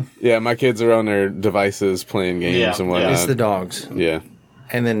 Yeah, my kids are on their devices playing games Yeah, and whatnot. It's the dogs. Yeah.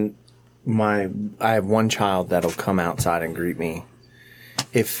 And then I have one child that'll come outside and greet me.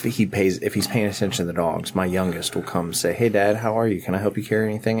 If he's paying attention to the dogs, my youngest will come say, "Hey, Dad, how are you? Can I help you carry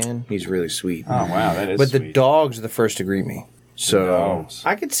anything in?" He's really sweet. Oh wow, that is. But the sweet. dogs are the first to greet me. So dogs.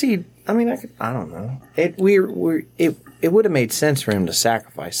 I could see. I mean, I don't know. It would have made sense for him to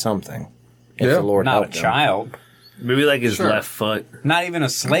sacrifice something if Yeah. the Lord not a helped him. child, Maybe like his left foot. not even a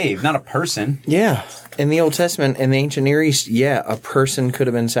slave, not a person. Yeah, in the Old Testament, in the ancient Near East, yeah, a person could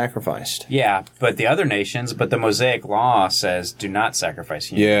have been sacrificed. Yeah, but the other nations, but the Mosaic Law says do not sacrifice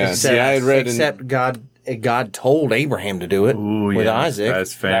humans. Yeah. See, I had read except God told Abraham to do it with Isaac.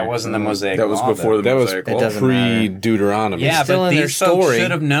 That's fair. That wasn't the Mosaic That was Law. before the that was Mosaic It Law. doesn't matter. pre-Deuteronomy. Yeah, still but in their these folks story.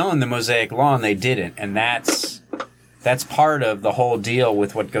 should have known the Mosaic Law, and they didn't. And that's part of the whole deal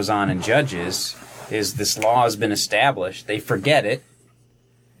with what goes on in Judges, is this law has been established. They forget it.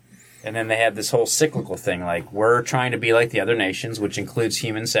 And then they have this whole cyclical thing, like, we're trying to be like the other nations, which includes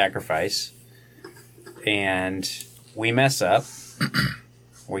human sacrifice. And we mess up.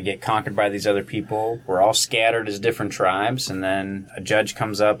 We get conquered by these other people. We're all scattered as different tribes. And then a judge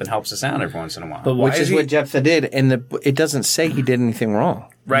comes up and helps us out every once in a while. But why Which is he- what Jephthah did, and it doesn't say he did anything wrong.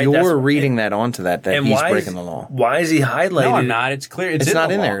 Right, that's- You're reading that onto that and he's why breaking is, the law. Why is he highlighted? No, I'm not. It's clear. It's It's not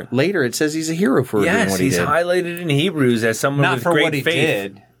the in law. there. Later, it says he's a hero for doing Yes, what he he's did. highlighted in Hebrews as someone Not with for great what he faith.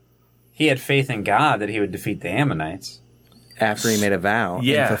 did. He had faith in God that he would defeat the Ammonites. After he made a vow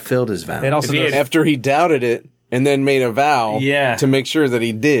Yeah. and fulfilled his vow. It also If he goes, had- After he doubted it and then made a vow Yeah. to make sure that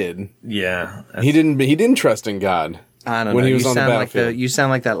he did. Yeah, He didn't trust in God. I don't when know. he was you on the sound like battlefield. you sound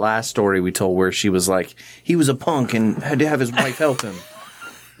like that last story we told where she was like, he was a punk and had to have his wife help him.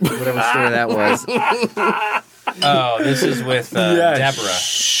 Whatever story that was. oh, this is with Deborah.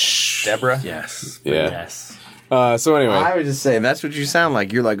 Deborah? yes, Yeah. yes. So anyway, I was just saying, that's what you sound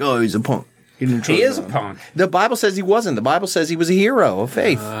like. You're like, oh, he's a punk. He didn't trust He is a God. punk. The Bible says he wasn't. The Bible says he was a hero of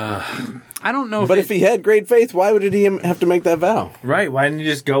faith. I don't know but if he had great faith, why would he have to make that vow? Right? Why didn't he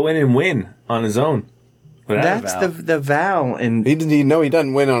just go in and win on his own? Without a That's vow? the vow. And He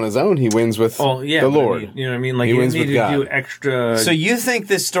doesn't win on his own. He wins with Oh yeah, the but I Lord. mean, you know what I mean? Like He he wins didn't with need to God. do extra. So you think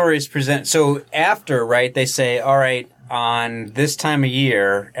this story is present? So after, right, they say, all right, on this time of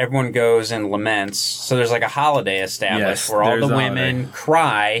year, everyone goes and laments. So there's like a holiday established Yes, where all there's the a women holiday.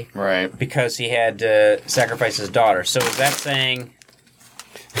 cry Right. because he had to sacrifice his daughter. So is that saying...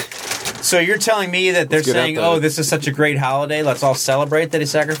 So you're telling me that they're Let's get saying, out that. oh, this is such a great holiday, let's all celebrate that he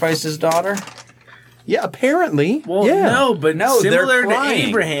sacrificed his daughter? yeah, apparently. well, yeah. no, but No, they're similar to crying.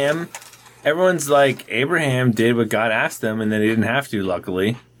 Abraham, everyone's like Abraham did what God asked him, and then he didn't have to,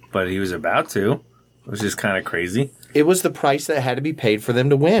 luckily, but he was about to, which is kind of crazy. It was the price that had to be paid for them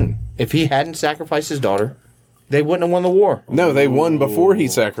to win. If he hadn't sacrificed his daughter, they wouldn't have won the war. No, they won before he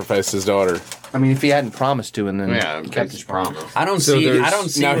sacrificed his daughter. I mean, if he hadn't promised to and then Yeah, kept his promise. I don't So see. there's- I don't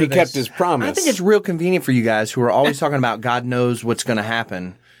see. Now where he this- kept his promise. I think it's real convenient for you guys who are always talking about God knows what's going to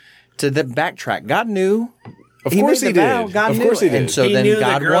happen to backtrack. God knew. Of course made he the vow. did. God Of knew. course he did. And so He then knew the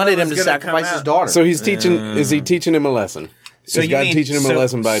God girl wanted that him to was gonna sacrifice come his out. daughter. So he's teaching. Is he teaching him a lesson? Is God teaching him a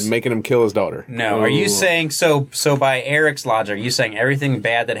lesson by making him kill his daughter? No. Are you saying so by Eric's logic, are you saying everything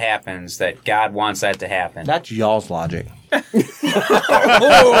bad that happens that God wants that to happen? That's y'all's logic.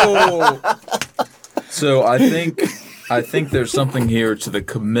 So I think there's something here to the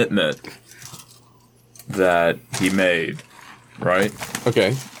commitment that he made, right?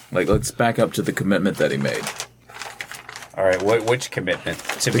 Okay. Like, let's back up to the commitment that he made. All right, which commitment?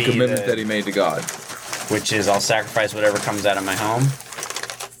 To The be commitment that he made to God. which is I'll sacrifice whatever comes out of my home.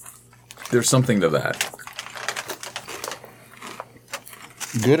 There's something to that.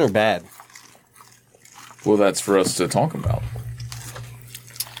 Good or bad? Well, that's for us to talk about.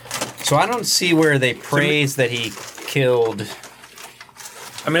 So I don't see where they praise that he killed.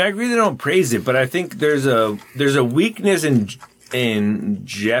 I mean, I agree they don't praise it, but I think there's a weakness in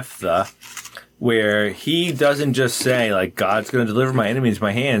Jephthah where he doesn't just say, like, God's going to deliver my enemies into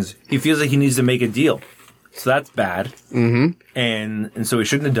my hands. He feels like he needs to make a deal. So that's bad. Mm-hmm. And so he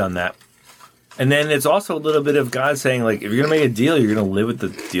shouldn't have done that. And then it's also a little bit of God saying, like, if you're going to make a deal, you're going to live with the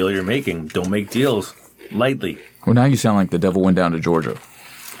deal you're making. Don't make deals lightly. Well, now you sound like the devil went down to Georgia.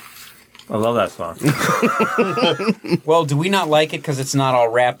 I love that song. Well, do we not like it because it's not all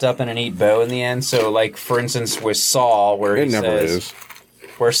wrapped up in a neat bow in the end? So, like, for instance, with Saul, where It he never says, is.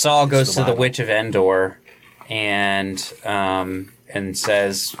 where Saul goes to the Witch of Endor and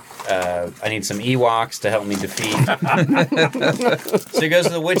says, I need some Ewoks to help me defeat. So he goes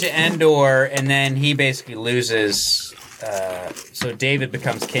to the Witch of Endor, and then he basically loses. So David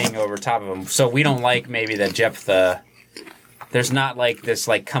becomes king over top of him. So we don't like maybe that Jephthah. There's not like this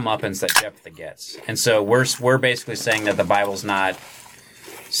like comeuppance that Jephthah gets, and so we're basically saying that the Bible's not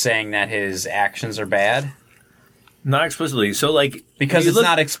saying that his actions are bad. Not explicitly. So, like... Because it's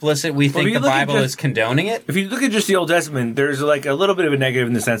not explicit, we think the Bible is condoning it? If you look at just the Old Testament, there's, like, a little bit of a negative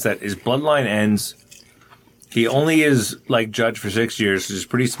in the sense that his bloodline ends. He only is, like, judged for 6 years, which is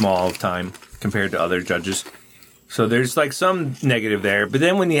pretty small of time compared to other judges. So there's, like, some negative there. But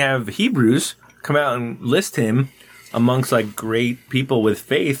then when you have Hebrews come out and list him amongst, like, great people with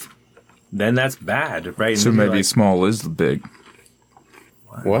faith, then that's bad, right? So And maybe like, small is the big.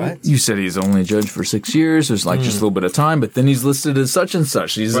 What? You said he's only judged for 6 years. There's like just a little bit of time, but then he's listed as such and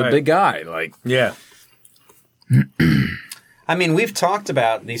such. He's a Right. big guy. Like, yeah. I mean, we've talked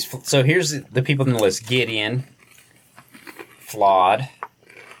about these. So here's the people in the list: Gideon, flawed.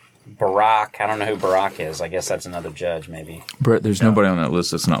 Barak. I don't know who Barak is. I guess that's another judge, maybe. Brett, there's nobody on that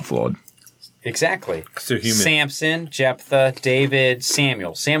list that's not flawed. Exactly. So human. Samson, Jephthah, David,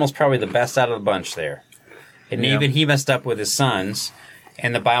 Samuel. Samuel's probably the best out of the bunch there. And Yeah. even he messed up with his sons.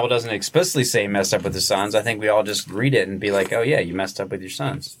 And the Bible doesn't explicitly say he messed up with his sons. I think we all just read it and be like, oh, yeah, you messed up with your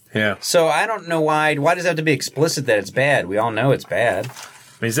sons. Yeah. So I don't know why. Why does it have to be explicit that it's bad? We all know it's bad. I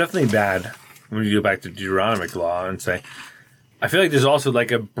mean, it's definitely bad when you go back to Deuteronomic law and say, I feel like there's also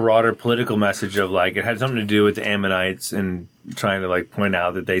like a broader political message of like, it had something to do with the Ammonites and trying to like point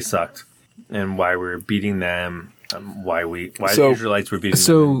out that they sucked and why we're beating them, why the Israelites were beating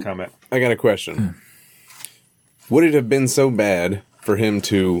them in combat. I got a question. Would it have been so bad for him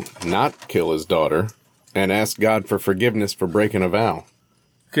to not kill his daughter and ask God for forgiveness for breaking a vow?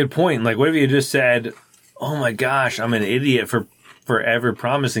 Good point. Like, what if you just said, oh my gosh, I'm an idiot for forever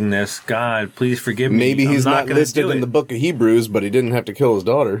promising this. God, please forgive me. Maybe he's not gonna listed do in it." the book of Hebrews, but he didn't have to kill his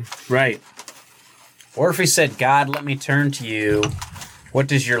daughter. Right. Or if he said, God, let me turn to you. What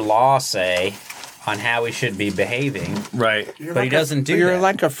does your law say on how we should be behaving? Right. But he doesn't do You're that.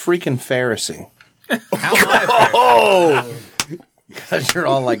 like a freaking Pharisee. How am I Because you're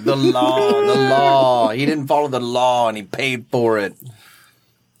all like, the law. He didn't follow the law and he paid for it.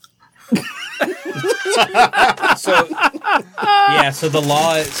 So the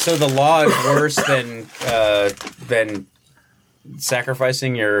law is worse than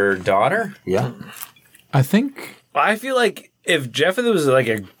sacrificing your daughter? Yeah. I think I feel like if Jephthah was like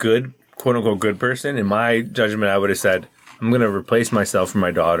a good, quote unquote, good person, in my judgment, I would have said, I'm going to replace myself for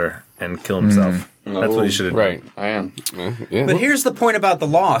my daughter and kill himself. That's what he should have done. Right, I am. Yeah. But here's the point about the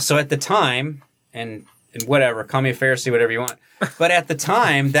law. So at the time, and whatever, call me a Pharisee, whatever you want. But at the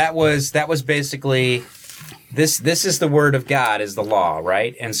time, that was basically this is the word of God, is the law,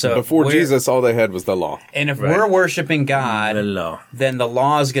 right? And so Before Jesus, all they had was the law. and if we're worshiping God, The law. then the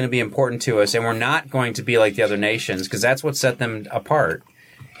law is going to be important to us, and we're not going to be like the other nations, because that's what set them apart.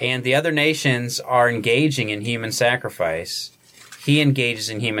 And the other nations are engaging in human sacrifice. He engages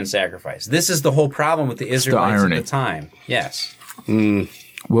in human sacrifice. This is the whole problem with the Israelites at irony. the time. Yes.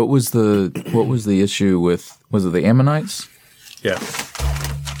 what was the issue with, was it the Ammonites? Yeah.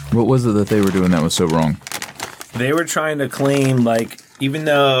 What was it that they were doing that was so wrong? They were trying to claim, like, even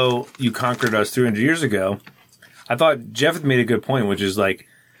though you conquered us 300 years ago, I thought Jeff made a good point, which is like,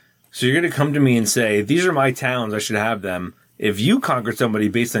 so you're going to come to me and say, these are my towns, I should have them. If you conquer somebody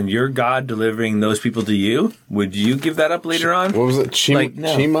based on your God delivering those people to you, would you give that up later on? What was it?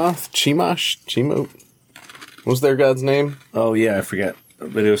 No. Chemo? What was their god's name? Oh, yeah, I forget.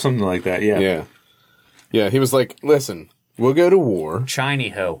 But it was something like that, yeah. Yeah. Yeah, he was like, listen, we'll go to war, Shiny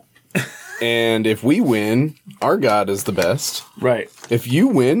ho. and if we win, our god is the best. Right, If you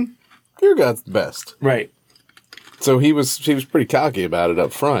win, your god's the best. right. So he was pretty cocky about it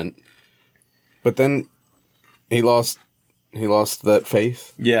up front. But then he lost that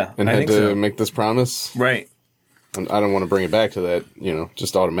faith Yeah, and I had think to so. make this promise. Right. And I don't want to bring it back to that,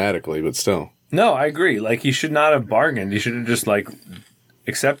 just automatically, but still. No, I agree. Like, he should not have bargained. He should have just, like,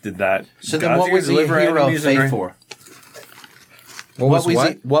 accepted that. So then, God's what gonna was he a deliver hero of enemies and faith for?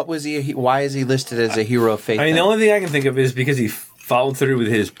 What was he? Why is he listed as a hero of faith? I mean, the then? only thing I can think of is because he followed through with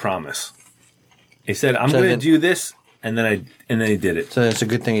his promise. He said, "I'm So going to then- do this," and then he did it. So it's a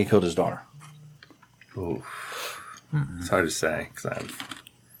good thing he killed his daughter. It's hard to say because I have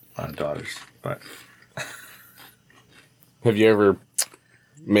a lot of daughters. But Have you ever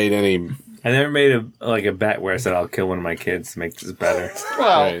made any... I never made a bet where I said I'll kill one of my kids to make this better.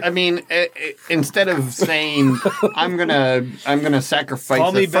 Well, Right. I mean, instead of saying I'm gonna sacrifice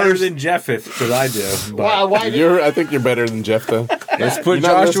Call the me better first. than Jephthah because I do. But Well, why did, I think you're better than Jephthah. Let's put You're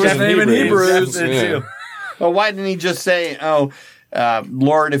not Joshua's listed name in Hebrews. Jephthah Yeah. too. well, why didn't he just say, "Oh,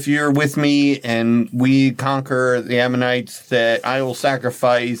 Lord, if you're with me and we conquer the Ammonites, that I will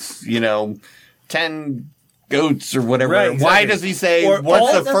sacrifice, 10 goats or whatever"? Right, Why exactly. does he say, Or "What's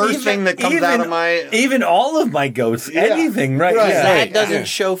all the of- first even- thing that comes out of my"? Even all of my goats, anything, right? Right. Yeah. That doesn't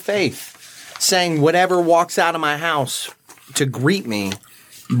show faith. Saying whatever walks out of my house to greet me,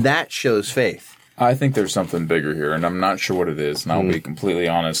 that shows faith. I think there's something bigger here, and I'm not sure what it is. And I'll be completely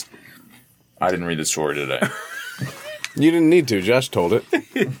honest. I didn't read the story today. You didn't need to. Josh told it.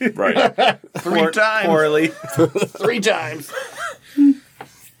 Right. Three times. Poorly. 3 times.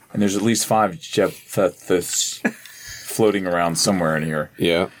 And there's at least 5 Jephthahs floating around somewhere in here.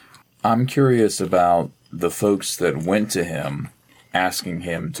 Yeah. I'm curious about the folks that went to him asking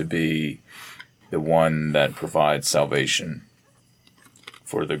him to be the one that provides salvation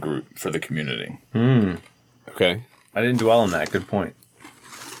for the group, for the community. Okay. I didn't dwell on that. Good point.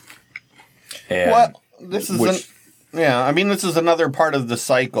 And Well, this is this is another part of the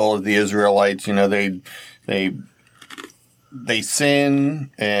cycle of the Israelites. They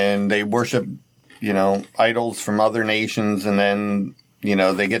sin and they worship, idols from other nations, and then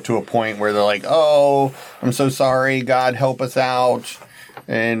they get to a point where they're like, "Oh, I'm so sorry, God, help us out,"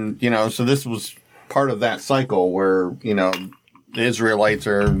 and so this was part of that cycle where the Israelites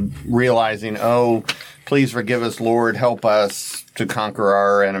are realizing, "Oh, please forgive us, Lord, help us to conquer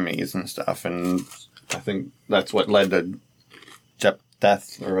our enemies and stuff," and I think that's what led to Jephthah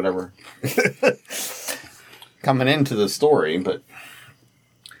or whatever coming into the story. But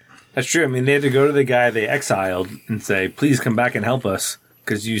That's true. I mean, they had to go to the guy they exiled and say, "Please come back and help us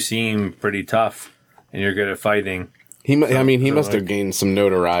because you seem pretty tough and you're good at fighting." He must like- have gained some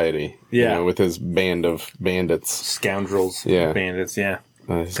notoriety. Yeah. With his band of bandits. Scoundrels, Yeah. bandits, yeah.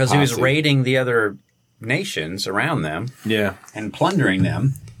 Because he was raiding the other nations around them Yeah. and plundering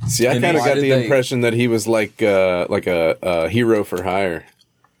them. See, I And kind of why got did the they- impression that he was like a hero for hire.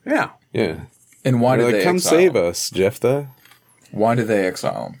 Yeah. Yeah. And why They're did like, they come exile save him? us, Jephthah. Why did they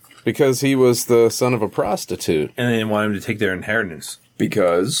exile him? Because he was the son of a prostitute. And they want him to take their inheritance.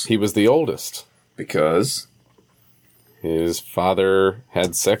 Because He was the oldest. His father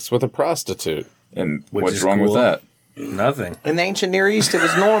had sex with a prostitute. And Which what's is wrong cool. with that? Nothing. In the ancient Near East, it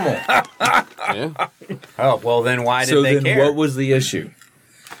was normal. Yeah. Oh, well, then why did So they then care? what was the issue?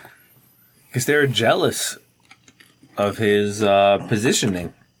 Because they were jealous of his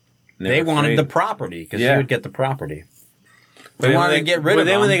positioning. They were wanted afraid. the property because Yeah. he would get the property. But They then wanted when to get rid but of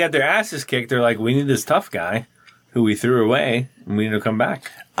then when him. they got their asses kicked, they're like, "We need this tough guy who we threw away, and we need to come back."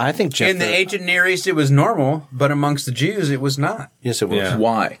 I think In the ancient Near East, it was normal, but amongst the Jews, it was not. yes, it was. Yeah.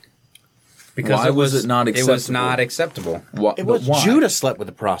 Why? Because Why was it not It was acceptable? not acceptable. Why? It was but why? Judah slept with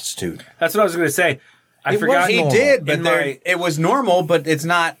a prostitute. That's what I was going to say. I It forgot. was He normal. did, but In there- my- it was normal. But it's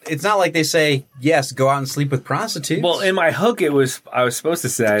not. It's not like they say, "Yes, go out and sleep with prostitutes." Well, in my hook, I was supposed to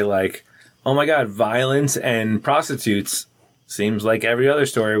say like, "Oh my God, violence and prostitutes seems like every other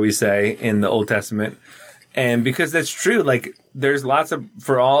story we say in the Old Testament," and because that's true. Like, there's lots of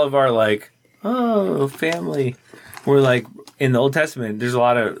for all of our like, oh, family. We're like in the Old Testament. There's a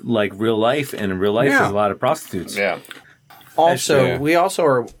lot of like real life, and in real life, Yeah. there's a lot of prostitutes. yeah, Also, Yeah.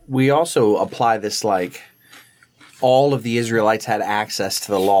 we also apply this like all of the Israelites had access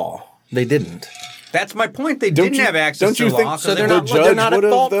to the law. They didn't. That's my point. They Don't didn't you- have access don't to you law. think- 'cause So they they're The not, judge they're not at would've,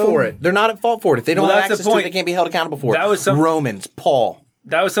 fault though? for it. They're not at fault for it. If they don't Well, have that's access the to it, point. they can't be held accountable for it. That was some- Romans, Paul.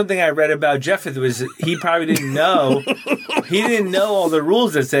 That was something I read about Jephthah. Was he probably didn't know? He didn't know all the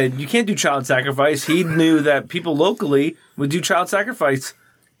rules that said you can't do child sacrifice. He knew that people locally would do child sacrifice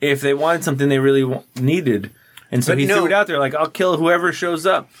if they wanted something they really needed, and so But he no. threw it out there like, "I'll kill whoever shows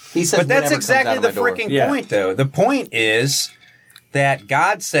up." He says But that's whatever comes exactly out of the my door. freaking Yeah. point, though. The point is that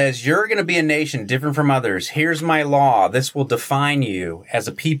God says you're going to be a nation different from others. Here's my law. This will define you as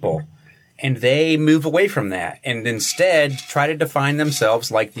a people. And they move away from that and instead try to define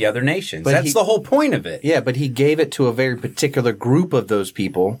themselves like the other nations. But That's the whole point of it. Yeah, but he gave it to a very particular group of those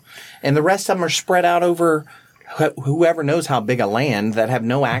people, and the rest of them are spread out over whoever knows how big a land that have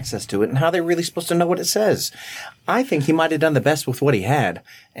no access to it, and how they're really supposed to know what it says. I think he might have done the best with what he had,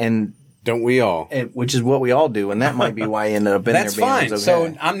 and Don't we all? which is what we all do, and that might be why he ended up in That's there. fine. Being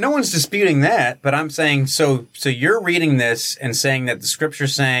So no one's disputing that, but I'm saying so you're reading this and saying that the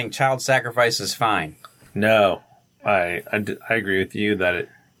scripture's saying child sacrifice is fine. No, I agree with you that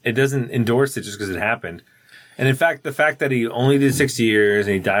it doesn't endorse it just because it happened. And in fact, the fact that he only did 60 years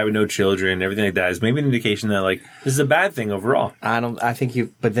and he died with no children and everything like that is maybe an indication that like this is a bad thing overall. I think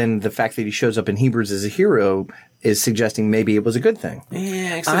you. But then the fact that he shows up in Hebrews as a hero is suggesting maybe it was a good thing.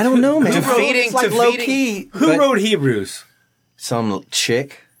 Yeah, I don't know, man. Defeating- It's like defeating- low key. Who But- wrote Hebrews? Some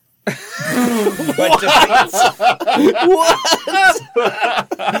chick. But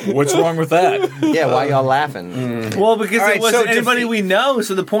What's wrong with that? Yeah, why y'all laughing? Well, because All right, it wasn't so anybody defeat- we know.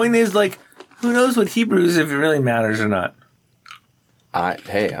 So the point is like, who knows what Hebrews if it really matters or not?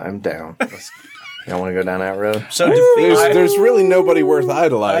 Hey, I'm down. Y'all want to go down that road? so defeat. There's really nobody worth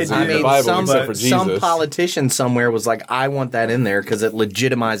idolizing I in the mean, Bible some, except for Jesus. some politician somewhere was like, I want that in there because it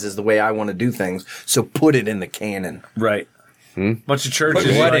legitimizes the way I want to do things. So put it in the canon. Right. Bunch of churches.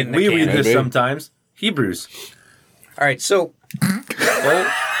 Put what Like, in the we read canon? this Maybe. sometimes. Hebrews. All right, so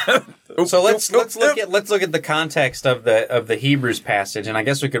let's look at the context of the Hebrews passage, and I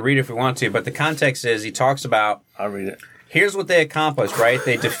guess we could read it if we want to. But the context is he talks about I'll read it. here's what they accomplished. Right,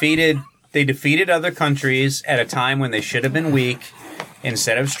 they defeated other countries at a time when they should have been weak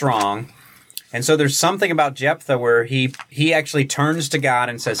instead of strong. And so there's something about Jephthah where he actually turns to God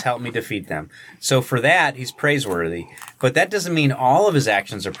and says, help me defeat them. So for that, he's praiseworthy. But that doesn't mean all of his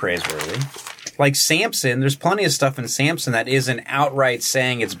actions are praiseworthy. Like Samson, there's plenty of stuff in Samson that isn't outright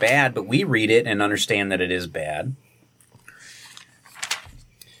saying it's bad, but we read it and understand that it is bad.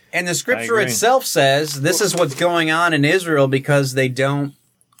 And the scripture agree. itself says this is what's going on in Israel because they don't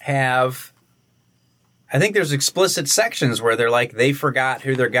have... I think there's explicit sections where they're like, they forgot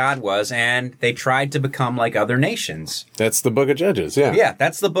who their God was and they tried to become like other nations. That's the book of Judges, yeah. Yeah,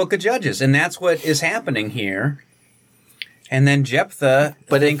 that's the book of Judges. And that's what is happening here. And then Jephthah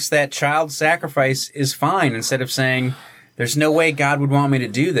thinks that child sacrifice is fine. Instead of saying, there's no way God would want me to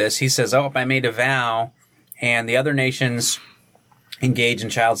do this, he says, oh, I made a vow and the other nations engage in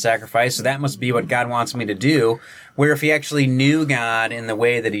child sacrifice, so that must be what God wants me to do. Where if he actually knew God in the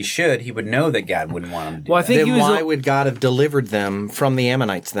way that he should, he would know that God wouldn't want him to do Well, I that. think Then he was. why would God have delivered them from the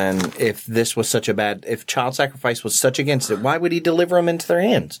Ammonites then if this was such a bad, if child sacrifice was such against it, why would he deliver them into their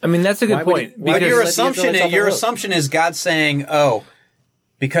hands? I mean, that's a good Why would point. he- why But does your let the Israelites off the hook? assumption is God saying, oh,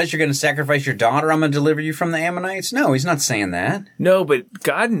 because you're going to sacrifice your daughter, I'm going to deliver you from the Ammonites? No, he's not saying that. No, but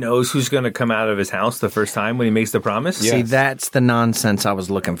God knows who's going to come out of his house the first time when he makes the promise. See, that's the nonsense I was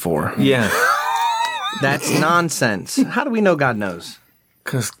looking for. Yeah. That's nonsense. How do we know God knows?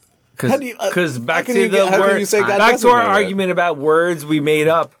 Because How do you- back how to can the you get- how can word, you say God back to doesn't our know that? argument about words we made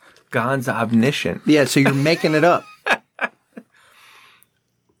up. God's omniscient. Yeah, so you're making it up.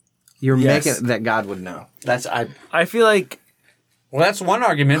 You're Yes. making that God would know. That's I feel like Well, that's one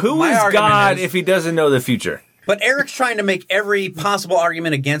argument. who My is argument God is- if he doesn't know the future? But Eric's trying to make every possible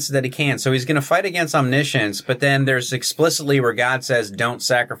argument against it that he can. So he's going to fight against omniscience, but then there's explicitly where God says, don't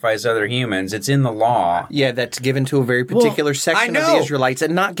sacrifice other humans. It's in the law. yeah, that's given to a very particular section I of the know. Israelites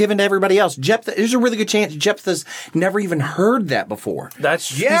and not given to everybody else. Jephthah, there's a really good chance Jephthah's never even heard that before.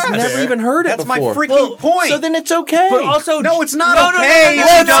 That's Yeah. He's never even heard it That's before. my freaking point. So then it's okay. But also, No, it's not no, okay.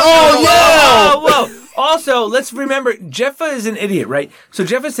 No, Let's- whoa. Also, let's remember, Jephthah is an idiot, right? So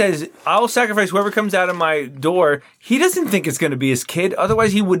Jephthah says, I'll sacrifice whoever comes out of my door. He doesn't think it's going to be his kid.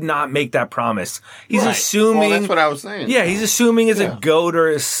 Otherwise, he would not make that promise. He's assuming... Well, that's what I was saying. Yeah, he's assuming it's a goat or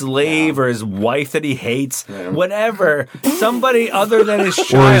a slave or his wife that he hates. Whatever. Somebody other than his Or his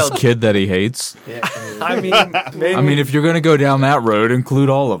child. kid that he hates. I mean, maybe. I mean, if you're going to go down that road, include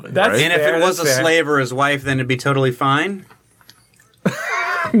all of it. That's- right? And if fair, it was a that's fair. slave or his wife, then it'd be totally fine.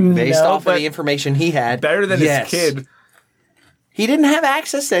 Based No, off of but the information he had, better than yes. his kid. He didn't have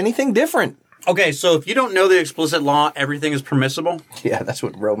access to anything different. Okay, so if you don't know the explicit law, everything is permissible? Yeah, that's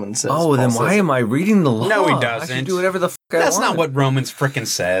what Romans says. Oh, then Paul why says. am I reading the law? No, he I doesn't. should do whatever the fuck I That's want. not what Romans frickin'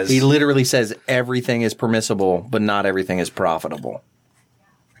 says. He literally says everything is permissible, but not everything is profitable.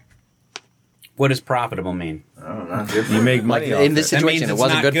 What does profitable mean? You make money Like, off in this it. That means situation, it it's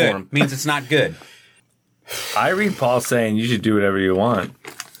wasn't not good good. for him. Means it's not good. I read Paul saying you should do whatever you want.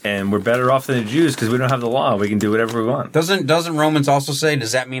 And we're better off than the Jews because we don't have the law. We can do whatever we want. Doesn't Romans also say,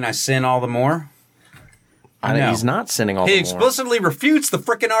 does that mean I sin all the more? I know. He's not sinning all He the more. explicitly refutes the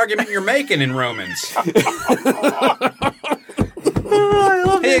frickin' argument you're making in Romans.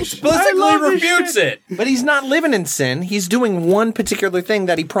 He explicitly refutes it. But he's not living in sin. He's doing one particular thing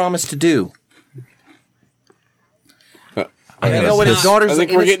that he promised to do. And you know what his daughter's I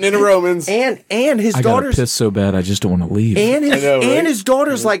think and we're his- getting into Romans. and his I gotta daughter's piss so bad I just don't want to leave. and his I know, right? and his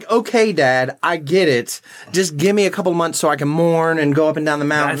daughter's like, okay, Dad, I get it. Just give me a couple months so I can mourn and go up and down the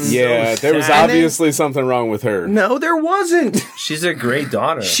mountain. That's- Yeah, So there was sad. obviously something wrong with her. No, there wasn't. She's a great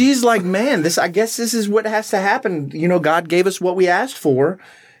daughter. She's like, man, I guess this is what has to happen. You know, God gave us what we asked for.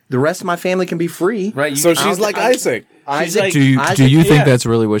 The rest of my family can be free. right. So she's like Isaac. Isaac, like- do you Isaac- think yeah. that's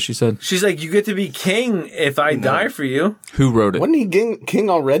really what she said? She's like, you get to be king if I die for you. Who wrote it? Wasn't he king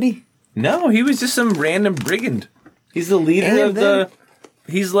already? No, he was just some random brigand. He's the leader And of then-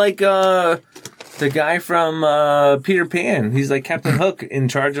 He's like the guy from Peter Pan. He's like Captain Hook in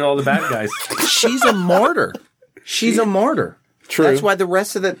charge of all the bad guys. She's a martyr. She's a martyr. True. That's why the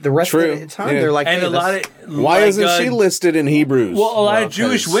rest of the True. of the time Yeah. they're like, And hey, a lot let's- of Why like, isn't she listed in Hebrews? Well, a lot Well, of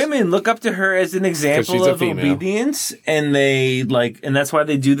Jewish 'cause- women look up to her as an example she's a of female. obedience, and they and that's why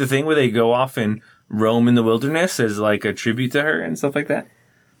they do the thing where they go off and roam in the wilderness as like a tribute to her and stuff like that.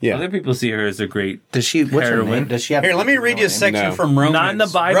 Yeah. Other people see her as a great. Does she? What's her Heroin. name? Does she have? Here, let me read you a section No. from Romans. Not in the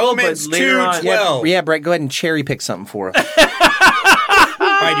Bible, Romans but later on. 2:12. Yeah, Brett, go ahead and cherry pick something for us.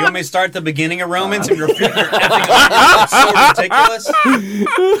 All right, you want me to start at the beginning of Romans and refute your effing argument? It's so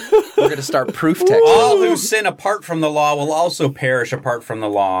ridiculous. We're going to start proof text. All who sin apart from the law will also perish apart from the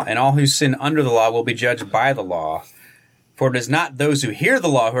law, and all who sin under the law will be judged by the law. For it is not those who hear the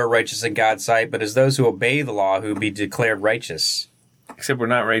law who are righteous in God's sight, but it is those who obey the law who will be declared righteous. Except we're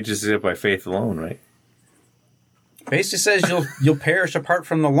not righteous except by faith alone, right? Basically says you'll perish apart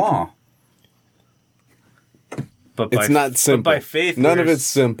from the law. But It's not simple. But by faith, None of we're- it's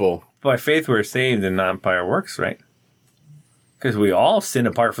simple. by faith we're saved, and not by our works, right? Because we all sin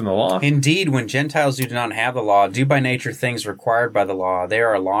apart from the law. Indeed, when Gentiles who do not have the law do by nature things required by the law, they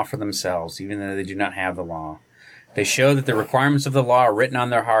are a law for themselves, even though they do not have the law. They show that the requirements of the law are written on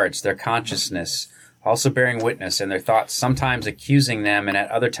their hearts, their consciousness, also bearing witness, and their thoughts sometimes accusing them, and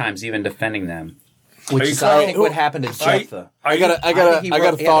at other times even defending them. Which Are you is, I calling- think, what happened to Jephthah. I got think he a wrote-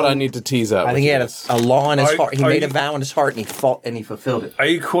 he thought had a- I need to tease out. I with think he you had guys. a law in his Are- heart. He are made you- a vow in his heart, and he fulfilled it. Are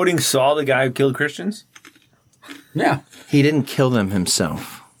you quoting Saul, the guy who killed Christians? Yeah. He didn't kill them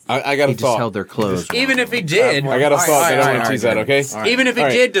himself. I got a He just thought. held their clothes. Even if he did, I got a All right, thought that all I right, want to all tease right, out. Okay. all right. even if he All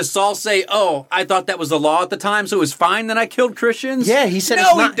right. did, does Saul say, "Oh, I thought that was the law at the time, so it was fine that I killed Christians"? Yeah, he said. no,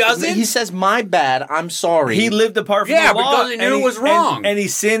 it's not, he doesn't. He says, "My bad. I'm sorry." He lived apart from Yeah, the law. because he knew and it was wrong. And he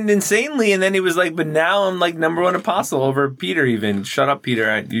sinned insanely, and then he was like, but now I'm like number one apostle over Peter even. Shut up,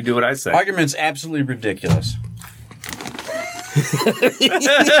 Peter. You do what I say. Argument's absolutely ridiculous.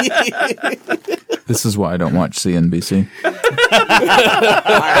 This is why I don't watch CNBC.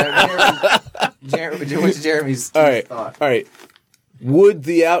 What's Jeremy's? All right. thought? All right. Would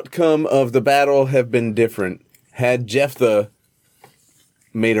the outcome of the battle have been different had Jephthah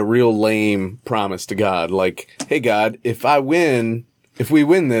made a real lame promise to God? Like, hey, God, if we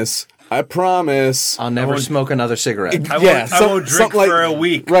win this, I promise. I'll never smoke another cigarette. I Yeah, won't, I won't drink something like- for a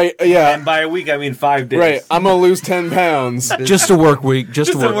week. Right. Yeah. And by a week, I mean 5 days. Right. I'm going to lose 10 pounds. Just a work week. Just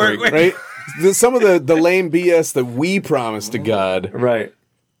a Just a work work week. week. Right. Some of the lame BS that we promise to God. Right.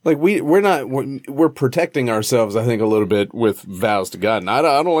 Like we're protecting ourselves, I think, a little bit with vows to God. And I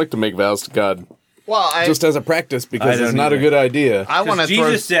don't like to make vows to God Well, just as a practice because I it's don't not a either. good idea. I want to Because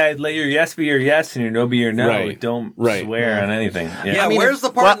Jesus said, let your yes be your yes and your no be your no. Right. Don't Right. swear on anything. Yeah, mean, where's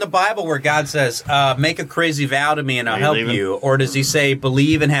the part in the Bible where God says, "Make a crazy vow to me and I'll help leaving? you," or does He say,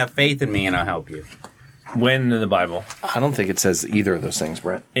 "Believe and have faith in me and I'll help you"? When in the Bible? I don't think it says either of those things,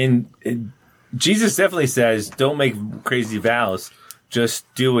 Brett. Jesus definitely says, don't make crazy vows. Just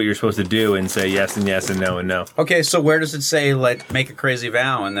do what you're supposed to do and say yes and yes and no and no. Okay, so where does it say, make a crazy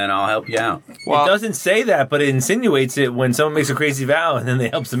vow and then I'll help you out"? It doesn't say that, but it insinuates it when someone makes a crazy vow and then they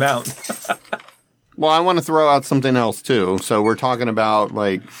helps them out. Well, I want to throw out something else too. So we're talking about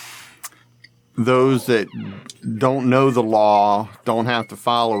like those that don't know the law, don't have to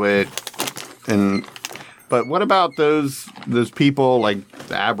follow it, but what about those people like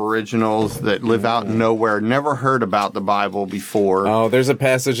the Aboriginals that live out nowhere, never heard about the Bible before. Oh, there's a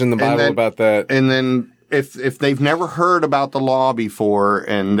passage in the Bible about that. And then if they've never heard about the law before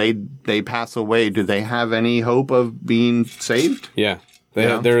and they pass away, do they have any hope of being saved? Yeah.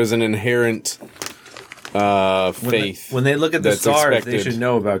 There is an inherent faith. When they look at the that's stars, expected. they should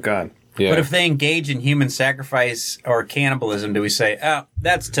know about God. Yeah. But if they engage in human sacrifice or cannibalism, do we say, oh,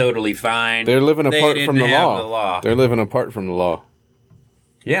 that's totally fine? They're living They apart didn't from the have law. They're living apart from the law.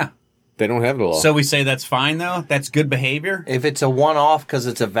 Yeah. They don't have the law. So we say that's fine, though? That's good behavior? If it's a one-off because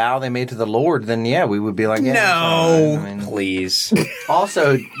it's a vow they made to the Lord, then yeah, we would be like, yeah, No. I mean, Please.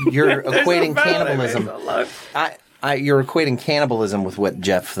 also, you're equating There's a vow they cannibalism. made. You're equating cannibalism with what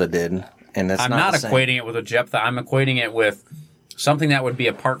Jephthah did, and that's I'm not not the same. equating it with a Jephthah. I'm equating it with something that would be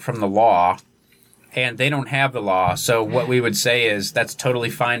apart from the law, and they don't have the law. So what we would say is that's totally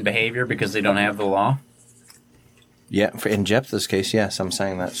fine behavior because they don't have the law. Yeah, in Jephthah's case, yes, I'm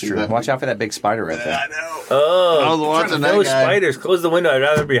saying that's true. Watch out for that big spider right there. Oh, the ones in that those guy. spiders. Close the window. I'd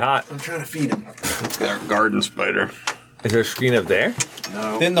rather be hot. Our garden spider. Is there a screen up there?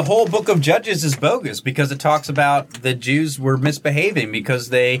 Then the whole book of Judges is bogus because it talks about the Jews were misbehaving because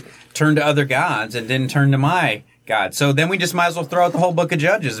they turned to other gods and didn't turn to my God. So then we just might as well throw out the whole book of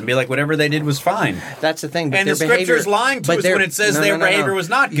Judges and be like, whatever they did was fine. That's the thing. But And their the scripture is behavior- lying to but us their- when it says their behavior was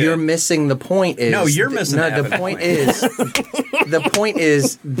not good. You're missing the point. Is No, you're missing No, the the point point. is the point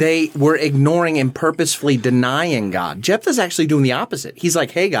is they were ignoring and purposefully denying God. Jephthah's actually doing the opposite. He's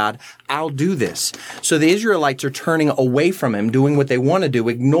like, "Hey, God, I'll do this." So the Israelites are turning away from him, doing what they want to do,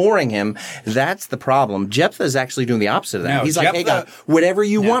 ignoring him. That's the problem. Jephthah's actually doing the opposite of that. No, He's like, "Hey, Jephthah- God, whatever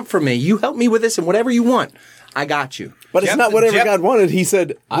you want from me, you help me with this, and whatever you want, I got you." but it's not whatever God wanted. He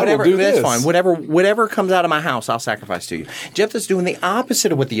said, I Whatever, will do that's this. fine. Whatever comes out of my house, I'll sacrifice to you. Jephthah's doing the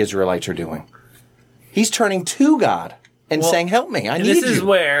opposite of what the Israelites are doing. He's turning to God and saying, "Help me, I And need this you." is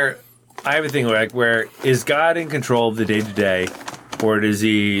where I have a thing where is God in control of the day to day, or does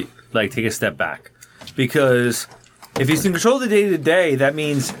he like take a step back? Because if he's in control of the day to day, that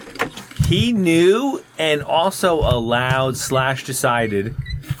means he knew and also allowed / decided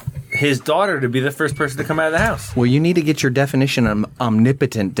his daughter to be the first person to come out of the house. Well, you need to get your definition of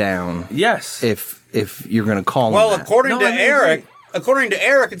omnipotent down Yes. if you're going to call Well, him that. according No, to I mean,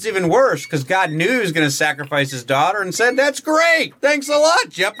 Eric, it's even worse because God knew he was going to sacrifice his daughter and said, "That's great, thanks a lot,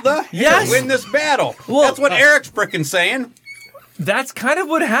 Jephthah. Yes. to win this battle." Well, that's what Eric's frickin' saying. That's kind of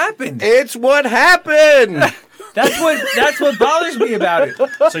what happened. It's what happened. That's what bothers me about it.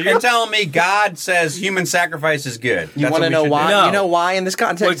 So you're telling me God says human sacrifice is good? You That's want what to we know should why? do? No. You know why in this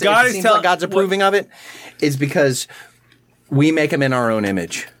context What God it is seems telling- like God's approving of it? Is because we make him in our own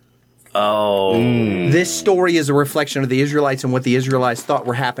image. Oh. This story is a reflection of the Israelites and what the Israelites thought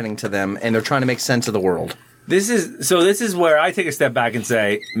were happening to them, and they're trying to make sense of the world. This is where I take a step back and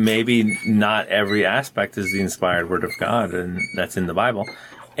say maybe not every aspect is the inspired word of God, and that's in the Bible.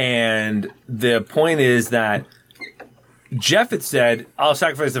 And the point is that Jephthah said, "I'll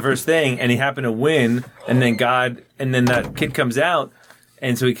sacrifice the first thing," and he happened to win. And then that kid comes out,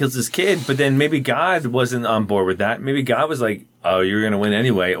 and so he kills his kid. But then maybe God wasn't on board with that. Maybe God was like, "Oh, you're going to win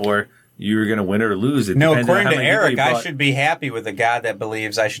anyway," or "You're going to win or lose." It No, depends on according how to many people Eric, you I brought. should be happy with a God that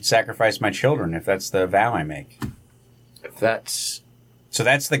believes I should sacrifice my children if that's the vow I make. So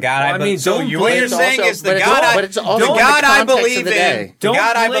that's the God Well, I I mean, believe. So don't what you're blame- saying also- is the but it's God all- I but it's also the in the God I context of believe the in. day. The Don't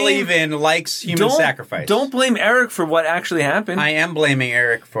God I blame- believe in likes human sacrifice. Don't blame Eric for what actually happened. I am blaming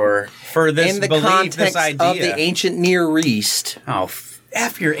Eric for this In the belief, context this idea. of the ancient Near East, Oh,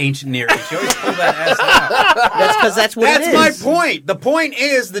 F your ancient Near East. You always pull that ass out. that's because that's what That's it my is. point. The point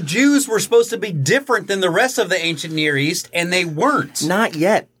is the Jews were supposed to be different than the rest of the ancient Near East, and they weren't. Not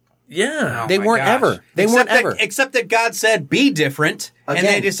yet. yeah. They my weren't gosh. ever. They weren't ever. Except that God said, be different, and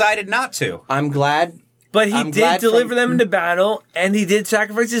Again. they decided not to. I'm glad. But he I'm did glad deliver from- them into battle, and he did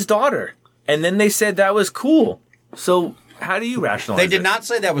sacrifice his daughter. And then they said that was cool. So how do you rationalize They did it? not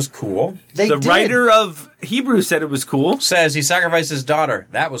say that was cool. They The did. writer of Hebrews said it was cool. Says he sacrificed his daughter.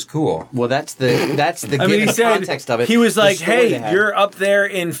 That was cool. Well, that's the I mean, he said context of it. he was The like, story they "Hey, had. you're up there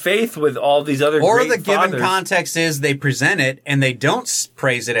in faith with all these other Or great the given fathers." context is they present it and they don't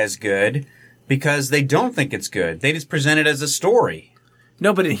praise it as good because they don't think it's good. They just present it as a story.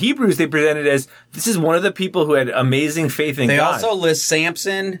 No, but in Hebrews they presented as this is one of the people who had amazing faith in They God. also list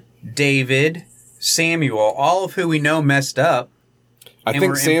Samson, David, Samuel, all of who we know messed up. I And think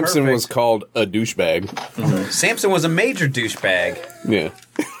we're Samson imperfect. was called a douchebag. Samson was a major douchebag. Yeah.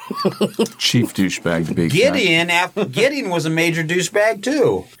 Chief douchebag to be exact. Gideon was a major douchebag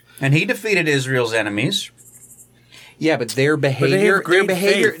too. And he defeated Israel's enemies. Yeah, but their behavior. great Their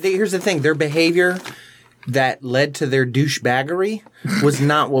behavior. faith. Here's the thing: their behavior that led to their douchebaggery was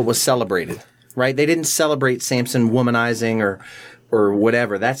not what was celebrated, right? They didn't celebrate Samson womanizing or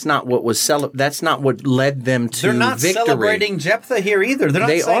whatever. That's not what was that's not what led them to They're not victory. celebrating Jephthah here either. They're not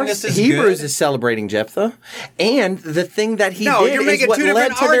saying this is Hebrews good. is celebrating Jephthah, and the thing that he No, did you're is making what two led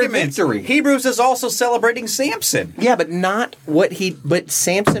different to their arguments. victory. Hebrews is also celebrating Samson. Yeah, but not what he. But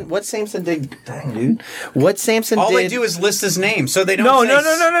Samson, what Samson did? Dang, dude, what Samson All did? they do is list his name, so they don't. No.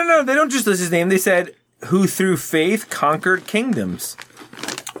 say They don't just list his name. They said, who through faith conquered kingdoms.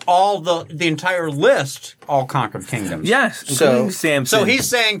 all the entire list. All conquered kingdoms. Yes, So- including Samson. So he's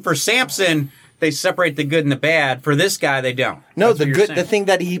saying for Samson they separate the good and the bad. For this guy they don't. No, That's the what you're good. saying. The thing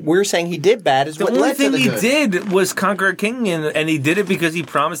that we're saying he did bad is the what only led to thing the he good. did was conquer a king, and he did it because he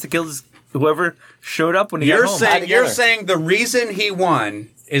promised to kill whoever showed up when he You're got home. saying together. you're saying the reason he won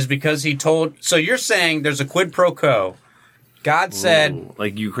is because he told. So you're saying there's a quid pro quo. God said.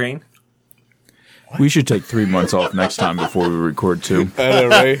 Like Ukraine? We should take 3 months off next time before we record too. All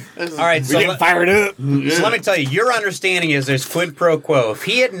right, so Fired up. So let me tell you, your understanding is there's quid pro quo. If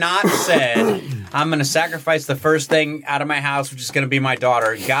he had not said, I'm going to sacrifice the first thing out of my house, which is going to be my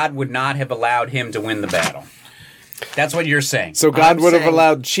daughter, God would not have allowed him to win the battle. That's what you're saying. So God I'm would have saying-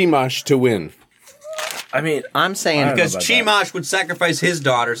 allowed Shemash to win. I mean, I'm saying Because about Chemosh would sacrifice his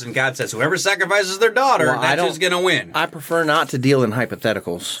daughters, and God says, whoever sacrifices their daughter, Well, I that's who's don't- going to win. I prefer not to deal in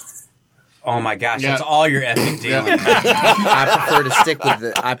hypotheticals. Oh my gosh, Yeah. that's all you're effing dealing with. I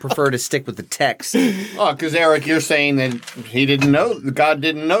prefer to stick with the text. Oh, because Eric, you're saying that he didn't know, God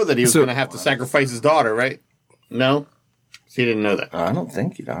didn't know that he was So- going to have to sacrifice his daughter, right? No? He didn't know that. I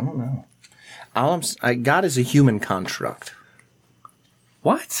don't know. God is a human construct.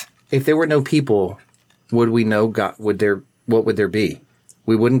 what? If there were no people, would we know God? What would there be?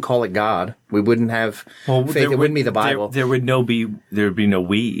 We wouldn't call it God. We wouldn't have faith. It wouldn't be the Bible. There would be no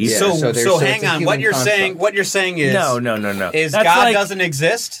we. Yeah. So, so there's- so so hang it's a on. What human you're saying? construct. What you're saying is No. Is That's God like- doesn't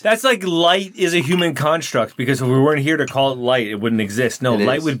exist? That's like light is a human construct, because if we weren't here to call it light, it wouldn't exist. No, It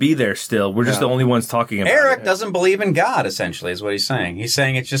light is. would be there still. We're just the only ones talking about Eric it. doesn't believe in God. Essentially, is what he's saying. He's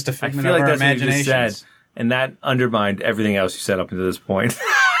saying it's just a I figment feel of like our that's what you just imaginations. said, and that undermined everything else you said up until this point.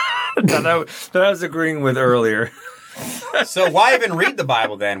 that I was agreeing with earlier. So why even read the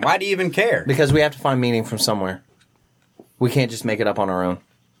Bible then? Why do you even care? Because we have to find meaning from somewhere. We can't just make it up on our own.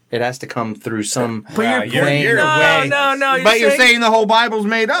 It has to come through some. Wow, you're way. way. No. But you're saying the whole Bible's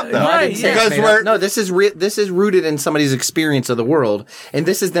made up, though. Right, I didn't say it's Because made we're... up. No, this is rooted in somebody's experience of the world, and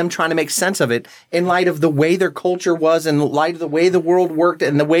this is them trying to make sense of it in light of the way their culture was, and light of the way the world worked,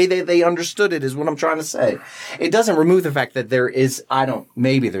 and the way they understood it. Is what I'm trying to say. It doesn't remove the fact that there is.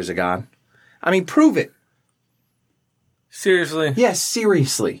 Maybe there's a God. I mean, prove it. Seriously. Yes,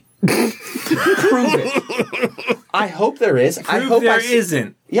 seriously. Prove it. I hope there is. I Prove hope there I see-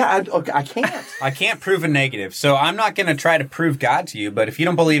 isn't. Yeah, I can't. I can't prove a negative, so I'm not going to try to prove God to you. But if you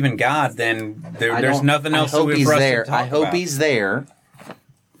don't believe in God, then there's nothing else I hope for he's us there. to talk I hope about. he's there.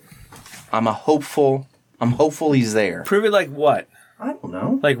 I'm hopeful he's there. Prove it like what? I don't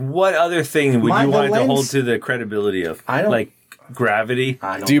know. Like what other thing would My- you the want it to lens- hold to the credibility of? I don't- Like gravity?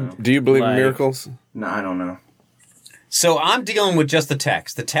 I don't Do you know. do you believe in Like- miracles? No, I don't know. So I'm dealing with just the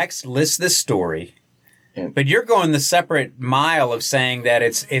text. The text lists this story, but you're going the separate mile of saying that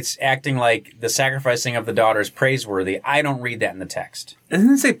it's acting like the sacrificing of the daughter is praiseworthy. I don't read that in the text. It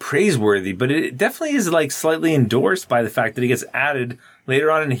doesn't say praiseworthy, but it definitely is like slightly endorsed by the fact that he gets added later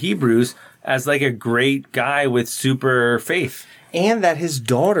on in Hebrews as like a great guy with super faith. And that his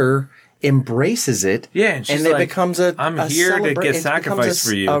daughter embraces it. Yeah, and she's it like, becomes I'm here to get it sacrificed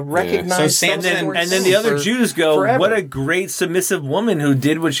for you. A recognized So Samson- And then the other Jews go, forever. what a great submissive woman who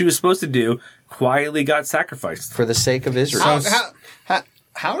did what she was supposed to do, quietly got sacrificed. for the sake of Israel.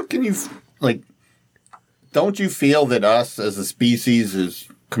 How can you, like, don't you feel that us as a species is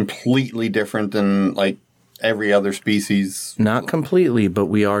completely different than, like, every other species? Not completely, but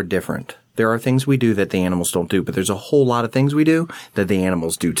we are different. There are things we do that the animals don't do, but there's a whole lot of things we do that the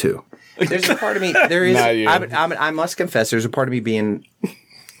animals do too. There's a part of me. There is. Not you. I must confess. There's a part of me being A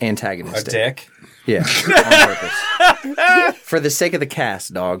antagonistic. dick. Yeah, on purpose. For the sake of the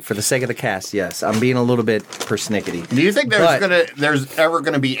cast, dog. For the sake of the cast, yes. I'm being a little bit persnickety. Do you think But- there's ever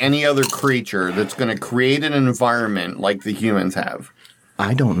gonna be any other creature that's gonna create an environment like the humans have?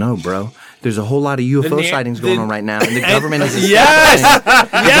 I don't know, bro. There's a whole lot of UFO The- sightings going on right now, and the government is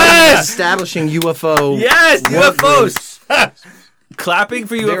Yes! establishing UFO. Yes! UFOs! clapping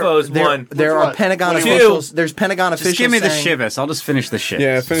for UFOs. One. There are Pentagon Two. officials. There's Pentagon officials. Just give me the saying, shivas. I'll just finish the shit.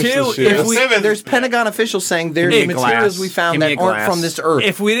 Yeah, finish Two, this shit. if we- There's Pentagon officials saying there's Hey, materials glass. we found Give me that a aren't glass. from this earth.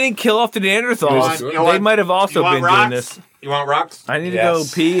 If we didn't kill off the Neanderthals, You they might have also been doing this. You want rocks? I need to Yes.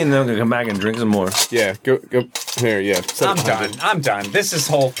 go pee and then I'm gonna come back and drink some more. Yeah, go here. Yeah, set I'm it behind done. I'm done. This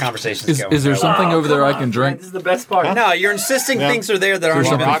whole conversation Is going. there something over there I can drink? This is the best part. No, you're insisting things are there that aren't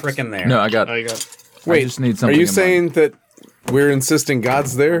even something- freaking there. No, I got. you got. I just need Are something. you in mind. saying that we're insisting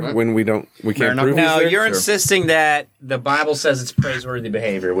God's there when we can't prove No, he's there? you're insisting that the Bible says it's praiseworthy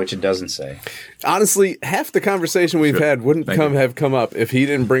behavior, which it doesn't say. Honestly, half the conversation we've had wouldn't have come up if he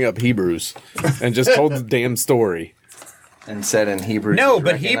didn't bring up Hebrews and just told the damn story. and said in Hebrews. No, is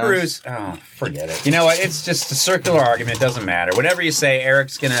but recognized. Hebrews. Oh, forget it. You know what? It's just a circular argument. It doesn't matter. Whatever you say,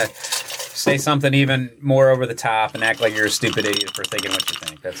 Eric's gonna say something even more over the top and act like you're a stupid idiot for thinking what you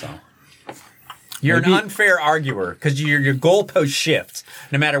think. That's all. You're an unfair arguer because your goalpost shifts.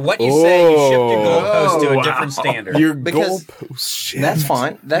 No matter what you say, you shift your goalpost to a different standard. Your Because- goalpost shit. That's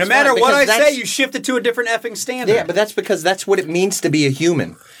fine. That's no matter fine, what I because say, that's- you shift it to a different effing standard. Yeah, but that's because that's what it means to be a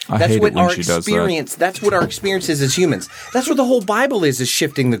human. I That's hate what it when our she does that. experience. That's what our experience is as humans. That's what the whole Bible is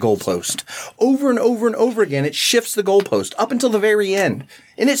shifting the goalpost over and over and over again. It shifts the goalpost up until the very end,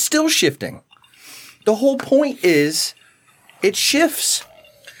 and it's still shifting. The whole point is, it shifts.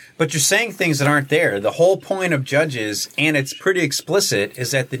 But you're saying things that aren't there. The whole point of Judges, and it's pretty explicit, is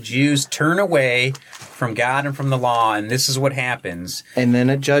that the Jews turn away from God and from the law, and this is what happens. And then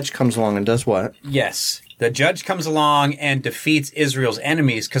a judge comes along and does what? Yes, the judge comes along and defeats Israel's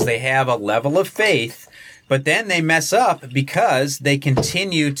enemies because they have a level of faith, but then they mess up because they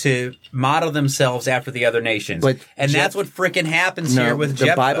continue to model themselves after the other nations. And that's what frickin' happens here with the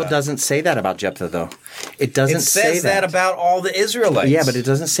Jephthah. Bible doesn't say that about Jephthah, though. It doesn't It say says that about all the Israelites. Yeah, but it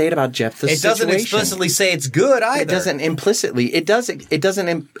doesn't say it about Jephthah's It doesn't situation. explicitly say it's good either. It doesn't implicitly. It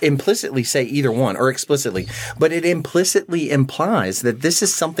doesn't implicitly say either one or explicitly, but it implicitly implies that this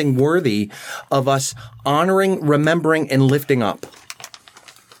is something worthy of us honoring, remembering, and lifting up.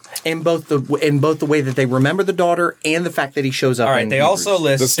 In both the way that they remember the daughter and the fact that he shows up. All right. in They Hebrews. also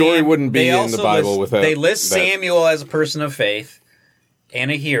list The story wouldn't be they in the also Bible list- without They list that. Samuel as a person of faith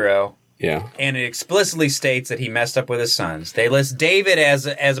and a hero. Yeah. And it explicitly states that he messed up with his sons. They list David as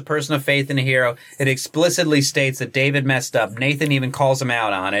a person of faith and a hero. It explicitly states that David messed up. Nathan even calls him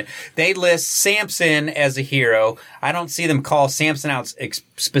out on it. They list Samson as a hero. I don't see them call Samson out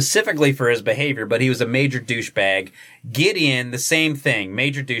specifically for his behavior, but he was a major douchebag. Gideon, the same thing,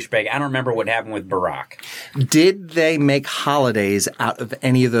 major douchebag. I don't remember what happened with Barak. Did they make holidays out of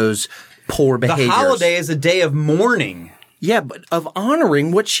any of those poor behaviors? The holiday is a day of mourning. Yeah, but of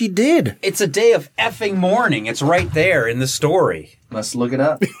honoring what she did. It's a day of effing mourning. It's right there in the story. Let's look it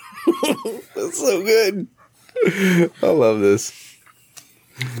up. That's so good. I love this.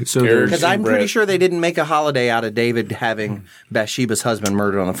 So Eric- Because I'm pretty Brett. sure they didn't make a holiday out of David having Bathsheba's husband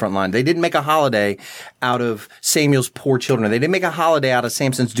murdered on the front line. They didn't make a holiday out of Samuel's poor children. They didn't make a holiday out of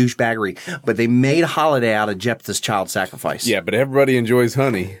Samson's douchebaggery. But they made a holiday out of Jephthah's child sacrifice. Yeah, but everybody enjoys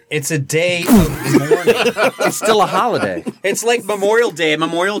honey. It's a day of mourning. It's still a holiday. It's like Memorial Day.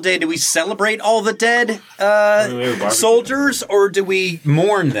 Memorial Day, do we celebrate all the dead soldiers or do we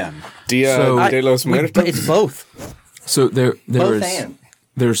mourn them? Dia So- de los Muertos. It's both. So there Both is and.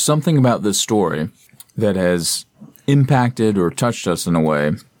 there's something about this story that has impacted or touched us in a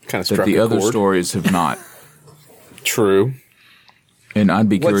way Kind of that struck the a other chord. stories have not. True. And I'd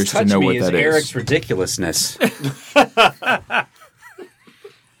be What's curious to touched know me what is that Eric's is. ridiculousness.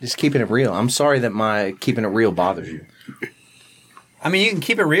 Just keeping it real. I'm sorry that my keeping it real bothers you. I mean, you can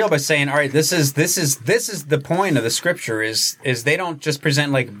keep it real by saying, all right, this is the point of the scripture is they don't just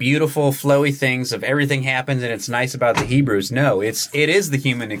present like beautiful, flowy things of everything happens and it's nice about the Hebrews. No, it is the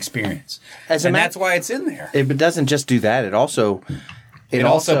human experience. As a And ma- that's why it's in there. It doesn't just do that. It also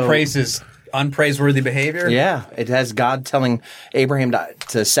praises unpraiseworthy behavior. Yeah, it has God telling Abraham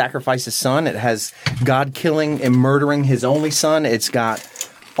to sacrifice his son. It has God killing and murdering his only son. It's got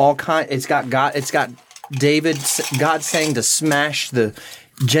all kind. It's got God. It's got God saying to smash the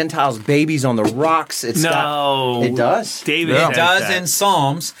Gentiles' babies on the rocks. It does. David It says does that. in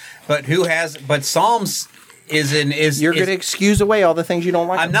Psalms, but Psalms You're going to excuse away all the things you don't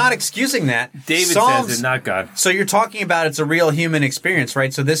like. I'm not excusing that. David Psalms, says it, not God. So you're talking about it's a real human experience,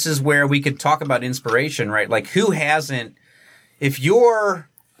 right? So this is where we could talk about inspiration, right? Like who hasn't, if you're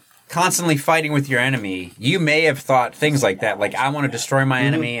constantly fighting with your enemy, you may have thought things like that, like I want to destroy my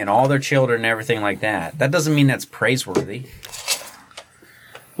enemy and all their children and everything like that. That doesn't mean that's praiseworthy.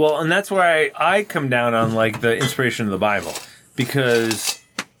 Well, and that's where I come down on like the inspiration of the Bible, because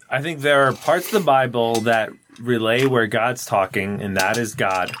I think there are parts of the Bible that relay where God's talking, and that is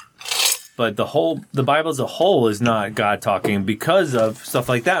God. But the Bible as a whole is not God talking because of stuff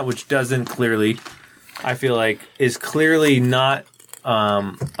like that, which doesn't clearly, I feel like, is clearly not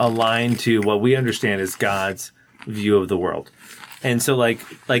aligned to what we understand as God's view of the world. And so, like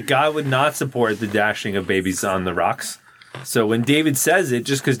God would not support the dashing of babies on the rocks. So when David says it,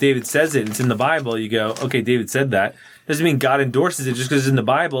 just because David says it, it's in the Bible, you go, okay, David said that. Doesn't mean God endorses it just because it's in the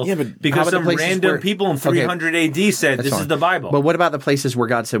Bible. Yeah, but because how about some the places random where- people in 300 AD said That's this fine. is the Bible. But what about the places where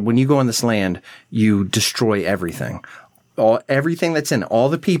God said, when you go on this land, you destroy everything? Everything that's in it, all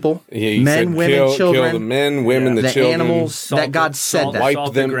the people, He men, said, women, kill children, the men, women, the children. animals, that God said salt, that. Wipe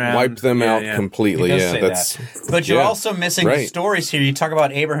Salt the them, ground. wipe them Yeah, out yeah. completely. It does Yeah, say that's. that. But you're yeah. also missing the Right. stories here. You talk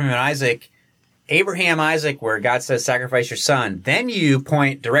about Abraham and Isaac. Abraham, Isaac, where God says, sacrifice your son. Then you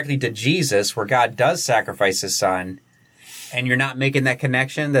point directly to Jesus, where God does sacrifice his son. And you're not making that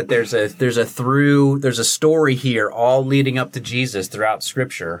connection that there's a story here all leading up to Jesus throughout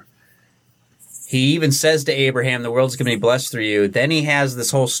Scripture. He even says to Abraham, the world's going to be blessed through you. Then he has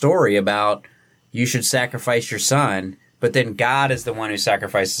this whole story about you should sacrifice your son. But then God is the one who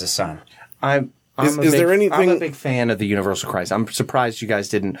sacrifices his son. Is there anything- I'm a big fan of the universal Christ. I'm surprised you guys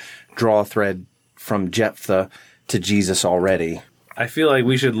didn't draw a thread from Jephthah to Jesus already. I feel like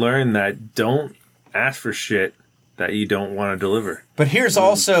we should learn that don't ask for shit that you don't want to deliver. But here's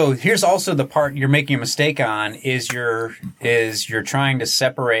also the part you're making a mistake on is you're trying to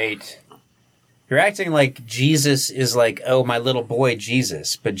separate. You're acting like Jesus is like, oh, my little boy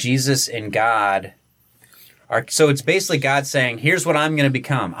Jesus, but Jesus and God are. So it's basically God saying, here's what I'm going to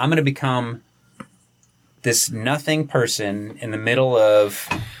become. I'm going to become this nothing person in the middle of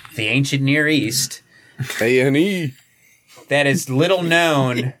the ancient Near East. A-N-E. That is little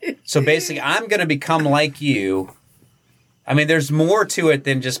known. So basically, I'm going to become like you. I mean, there's more to it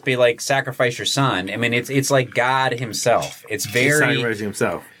than just be like sacrifice your son. I mean, it's like God himself. It's He's very. sacrificing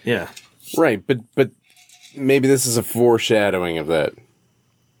himself. Yeah. Right, but maybe this is a foreshadowing of that.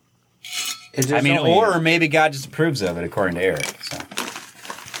 I mean, or maybe God just approves of it, according to Eric. So.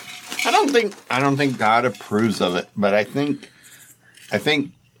 I don't think God approves of it, but I think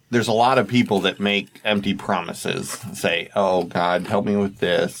there's a lot of people that make empty promises, say, "Oh, God, help me with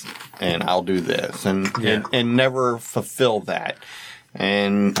this, and I'll do this," and never fulfill that.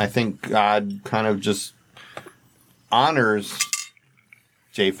 And I think God kind of just honors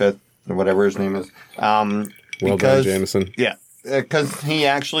Japheth or whatever his name is. Well because, done, Jameson. Yeah, because he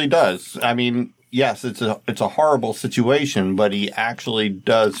actually does. I mean, yes, it's a horrible situation, but he actually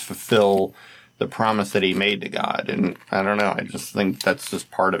does fulfill the promise that he made to God. And I don't know. I just think that's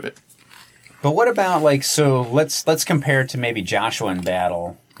just part of it. But what about so let's compare it to maybe Joshua in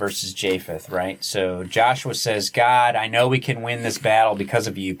battle versus Japheth, right? So Joshua says, God, I know we can win this battle because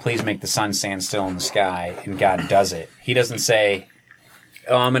of you. Please make the sun stand still in the sky. And God does it. He doesn't say,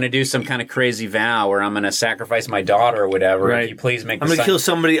 oh, I'm going to do some kind of crazy vow or I'm going to sacrifice my daughter or whatever. Right. If you please make I'm the going to sun... kill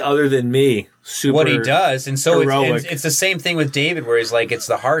somebody other than me. Super what he does. And so heroic. it's the same thing with David where he's like, it's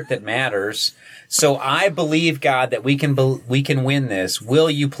the heart that matters. So I believe, God, that we can win this. Will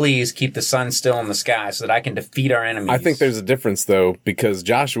you please keep the sun still in the sky so that I can defeat our enemies? I think there's a difference, though, because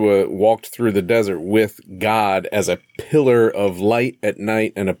Joshua walked through the desert with God as a pillar of light at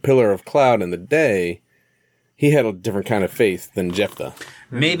night and a pillar of cloud in the day. He had a different kind of faith than Jephthah.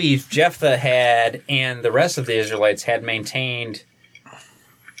 Maybe if Jephthah had and the rest of the Israelites had maintained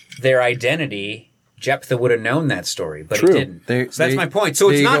their identity, Jephthah would have known that story, but True. he didn't. So that's my point. So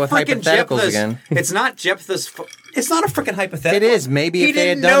it's not freaking hypotheticals Jephthah's. again. It's not Jephthah's. It's not a freaking hypothetical. It is. Maybe he if they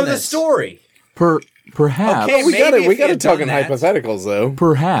had didn't done know the this. story. Perhaps, Okay, We got maybe to if he had talk in done that- hypotheticals, though.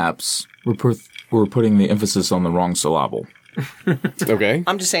 perhaps we're putting the emphasis on the wrong syllable. Okay.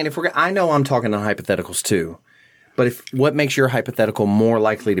 I'm just saying, I know I'm talking on hypotheticals too, but what makes your hypothetical more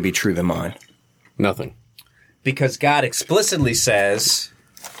likely to be true than mine? Nothing. Because God explicitly says,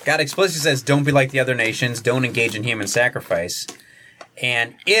 don't be like the other nations, don't engage in human sacrifice.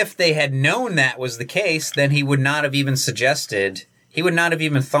 And if they had known that was the case, then he would not have even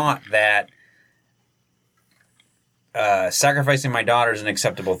thought that sacrificing my daughter is an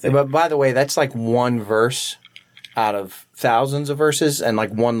acceptable thing. But by the way, that's like one verse out of thousands of verses and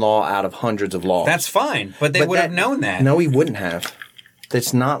like one law out of hundreds of laws. That's fine, but they would have known that. No, he wouldn't have.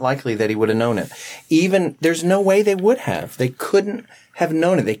 It's not likely that he would have known it. Even, there's no way they would have. They couldn't have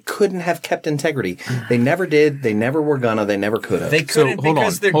known it. They couldn't have kept integrity. They never did. They never were gonna. They never could have. They couldn't hold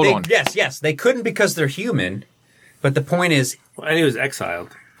because on, they're hold on. Yes, they couldn't because they're human. But the point is, And he was exiled.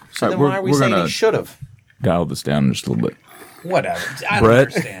 So then why are we saying he should have? Dial this down just a little bit. Whatever. I don't Brett,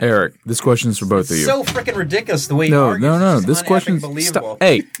 understand. Eric, this question is for both of you. So freaking ridiculous the way he no, argues. no, no. It's This just question. unbelievable.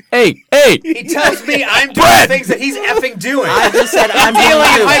 Hey. He tells me I'm doing things that he's effing doing. I just said I'm dealing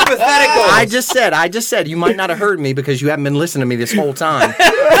in doing hypotheticals. I just said you might not have heard me because you haven't been listening to me this whole time.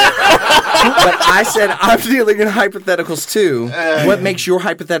 But I said I'm dealing in hypotheticals too. What makes your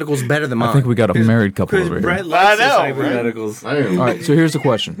hypotheticals better than mine? I think we got a married couple over here. Brett likes his know, hypotheticals. All right, so here's the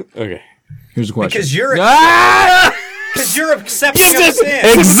question. Okay. Here's the question. Because you're accepting of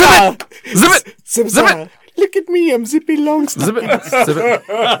sin. Exhibit! Zip it! Zip it! Look at me, I'm Zippy Longstop. Zip it! Zip it!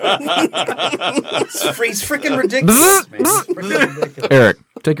 He's freaking ridiculous, man. He's freaking ridiculous. Eric,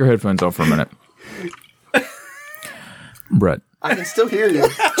 take your headphones off for a minute. Brett, I can still hear you.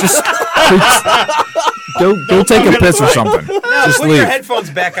 go take a piss or something. Just Put leave. your headphones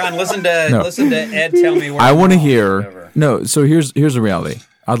back on. Listen to Ed tell me where I want to I'm wrong or hear. whatever. No, so here's the reality.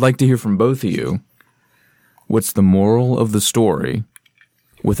 I'd like to hear from both of you. What's the moral of the story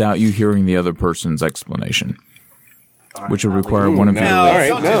without you hearing the other person's explanation? Which would require one of you. No, All right,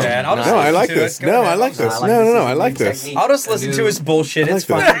 don't no. do that. I'll just No, I listen like to this. it. Go No, ahead. I like this. I like No, this. I like this. Technique. I'll just listen to his bullshit. It's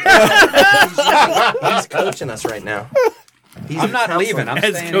like fine. He's coaching us right now. I'm not leaving. I'm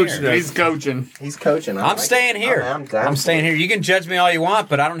Ed's staying coaching here. us. He's coaching. He's coaching. I'm staying here. I'm down I'm for staying it. here. You can judge me all you want,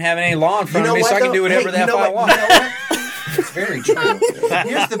 but I don't have any law in front of me, so I can do whatever the hell I want. You know what? It's very true.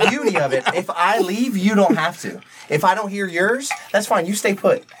 Here's the beauty of it. If I leave, you don't have to. If I don't hear yours, that's fine. You stay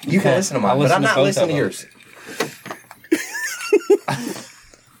put. You can listen to I'll mine, but I'm listen to not both listening of to them. yours.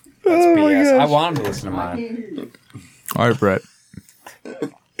 That's BS. I want him to listen to mine. All right, Brett.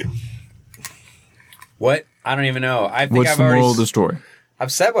 What? I don't even know. I think What's I've the moral of the already. story?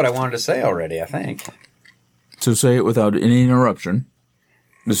 I've said what I wanted to say already. I think. So say it without any interruption.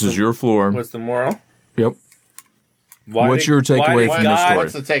 This is your floor. What's the moral? Yep. Why What's did- your why takeaway did from the God- story?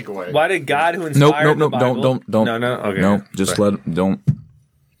 What's the takeaway? Why did God, who Nope, inspired nope, the nope. Bible... Don't. No, okay. No, just Sorry. don't.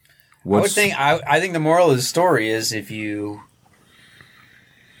 I think the moral of the story is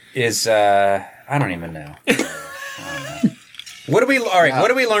I don't even know. What do we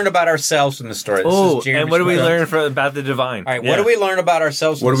learn about ourselves from the story? This Oh, is Jeremy and what do we Smith. learn about the divine? All right, what do we learn about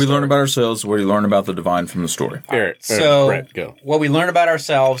ourselves? From What do the we learn story? about ourselves? What do you learn about the divine from the story? Eric, So, Brett, go. what we learn about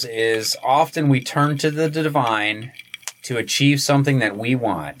ourselves is often we turn to the divine to achieve something that we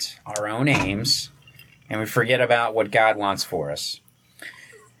want, our own aims, and we forget about what God wants for us.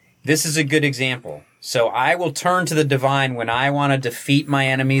 This is a good example. So I will turn to the divine when I want to defeat my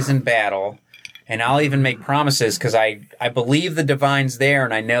enemies in battle, and I'll even make promises because I believe the divine's there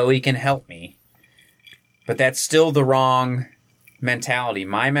and I know he can help me. But that's still the wrong mentality.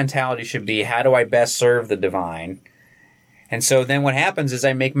 My mentality should be, how do I best serve the divine? And so then what happens is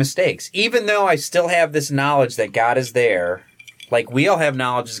I make mistakes. Even though I still have this knowledge that God is there, like we all have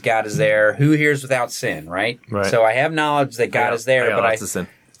knowledge that God is there. Who hears without sin, right? Right. So I have knowledge that God is there,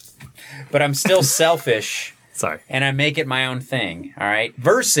 but I'm still selfish Sorry. and I make it my own thing, all right?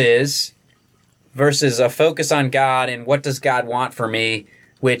 Versus a focus on God and what does God want for me,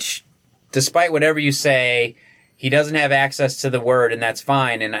 which despite whatever you say, he doesn't have access to the word, and that's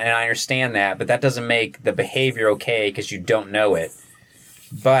fine, and I understand that, but that doesn't make the behavior okay because you don't know it.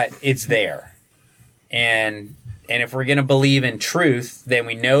 But it's there. And if we're going to believe in truth, then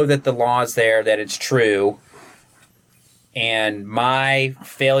we know that the law is there, that it's true, and my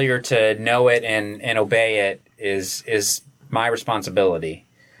failure to know it and obey it is my responsibility.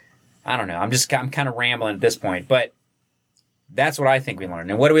 I don't know. I'm kind of rambling at this point, but that's what I think we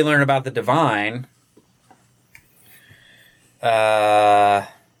learned. And what do we learn about the divine? I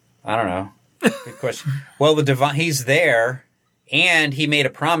don't know. Good question. Well, the divine, he's there, and he made a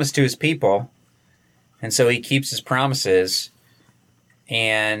promise to his people, and so he keeps his promises.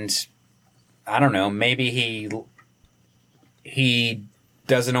 And I don't know. Maybe he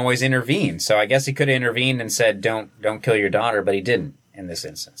doesn't always intervene. So I guess he could have intervened and said, "Don't kill your daughter," but he didn't in this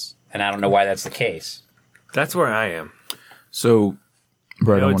instance. And I don't know why that's the case. That's where I am. So,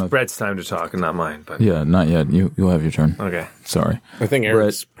 Brett, I It's want to. Brett's time to talk and not mine. But Yeah, not yet. You'll have your turn. okay. Sorry. I think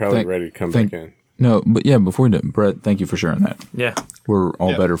Eric's Brett, probably thank- ready to come thank- back in. No, but yeah, before we do, Brett, thank you for sharing that. Yeah. We're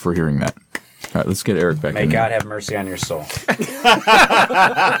all better for hearing that. All right, let's get Eric back May in. God have mercy on your soul.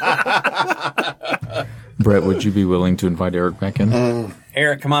 Brett, would you be willing to invite Eric back in?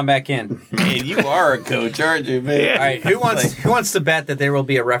 Eric, come on back in. Man, you are a coach, aren't you, man? All right, who wants to bet that there will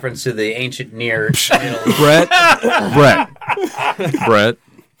be a reference to the ancient Near Middle? Brett.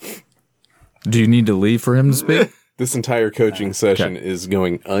 Do you need to leave for him to speak? This entire coaching session is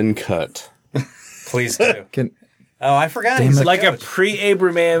going uncut. Please do. Can Oh, I forgot. Damn He's it. a Like a coach.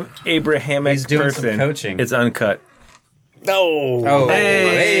 Abrahamic He's doing some person. coaching. It's uncut. No. Oh,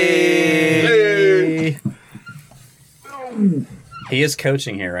 hey. He is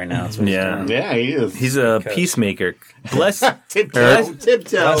coaching here right now. That's what he's Yeah. doing. Yeah, he is. He's a peacemaker. Bless. tiptoe.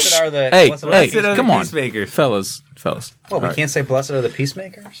 Blessed are the. Hey, blessed are the hey, Blessed are the come on, peacemakers. fellas. What, we can't say blessed are the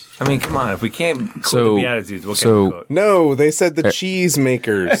peacemakers? I mean, come on. If we can't quote So- the Beatitudes, what so- can we quote? No, they said the cheese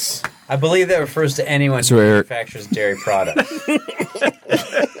makers. I believe that refers to anyone So who Eric- manufactures dairy products.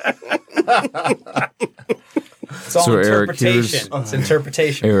 It's all So, Eric, interpretation. It's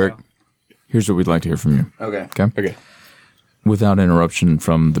interpretation. Eric, bro. here's what we'd like to hear from you. Okay. Okay. Okay, Without interruption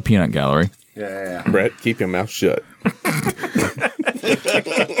from the peanut gallery. Yeah. Brett, keep your mouth shut.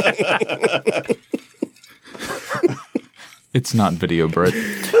 It's not video, Brett.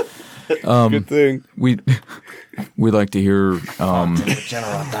 Good thing. We'd like to hear.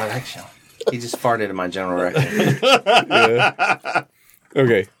 General direction. He just farted in my general direction.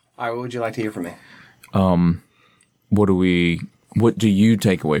 Okay. All right, what would you like to hear from me? What do you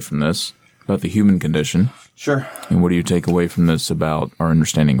take away from this about the human condition? Sure. And what do you take away from this about our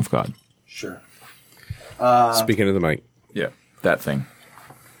understanding of God? Sure. Speaking of the mic. Yeah, that thing.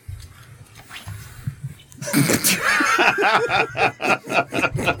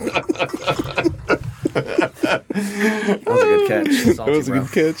 That was a good catch. That was a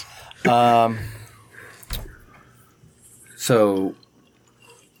good catch. So,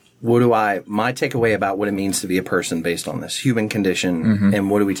 my takeaway about what it means to be a person based on this human condition, and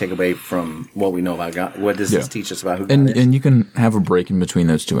what do we take away from what we know about God? What does this teach us about who God is? And you can have a break in between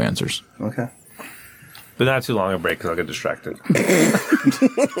those two answers. Okay. But not too long a break because I'll get distracted.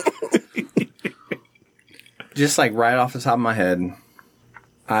 Just like right off the top of my head,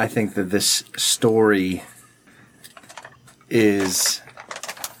 I think that this story is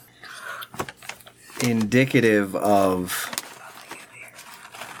indicative of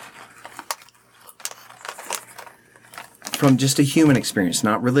from just a human experience,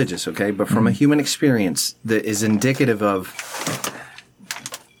 not religious, okay, but from a human experience that is indicative of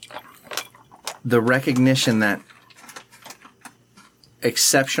the recognition that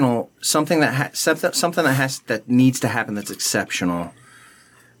exceptional something that needs to happen that's exceptional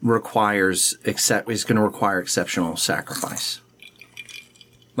is going to require exceptional sacrifice.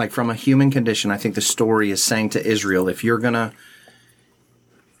 Like from a human condition, I think the story is saying to Israel, it's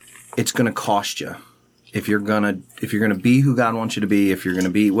gonna cost you. If you're gonna be who God wants you to be, if you're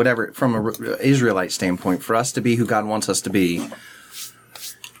gonna be whatever from a Israelite standpoint, for us to be who God wants us to be,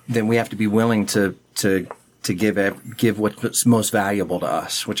 then we have to be willing to give what's most valuable to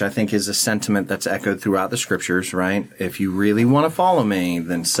us, which I think is a sentiment that's echoed throughout the scriptures, right? If you really want to follow me,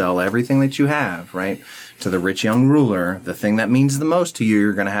 then sell everything that you have, right? To the rich young ruler, the thing that means the most to you,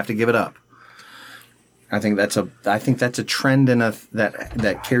 you're going to have to give it up. I think that's a trend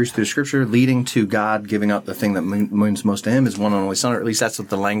that carries through scripture, leading to God giving up the thing that means most to him, his one and only son, or at least that's what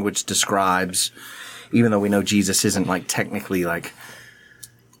the language describes, even though we know Jesus isn't like technically like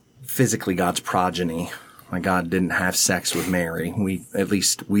physically God's progeny. Like God didn't have sex with Mary.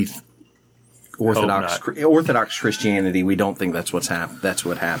 Orthodox Christianity, we don't think that's what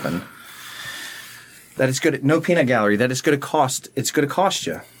happened. That it's good. No peanut gallery. That it's going to cost. It's going to cost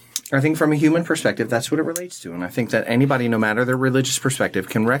you. I think from a human perspective, that's what it relates to, and I think that anybody, no matter their religious perspective,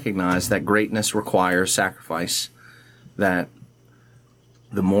 can recognize that greatness requires sacrifice. That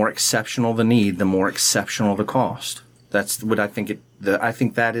the more exceptional the need, the more exceptional the cost. That's what I think. I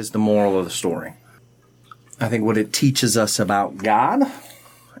think that is the moral of the story. I think what it teaches us about God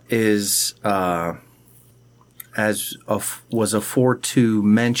is, as was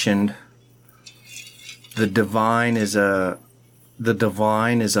aforetime mentioned, the divine is a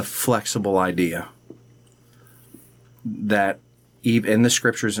flexible idea that in the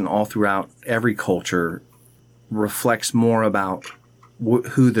scriptures and all throughout every culture reflects more about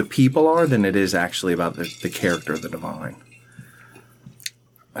who the people are than it is actually about the character of the divine.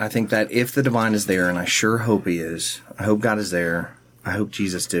 I think that if the divine is there, and I sure hope he is, I hope God is there, I hope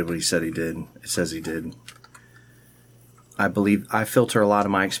Jesus did what he said he did, it says he did. I believe I filter a lot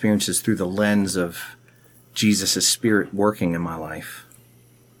of my experiences through the lens of Jesus' spirit working in my life.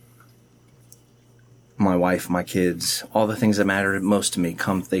 My wife, my kids, all the things that matter most to me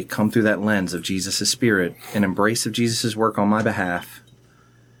come through that lens of Jesus' spirit, an embrace of Jesus' work on my behalf,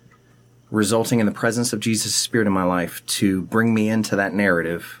 resulting in the presence of Jesus' spirit in my life to bring me into that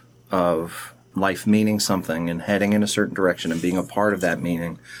narrative of life meaning something and heading in a certain direction and being a part of that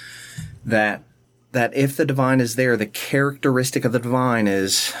meaning. That if the divine is there, the characteristic of the divine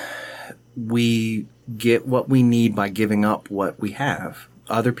is we get what we need by giving up what we have.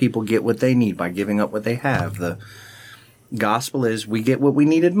 Other people get what they need by giving up what they have. The gospel is we get what we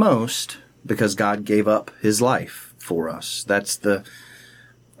needed most because God gave up his life for us.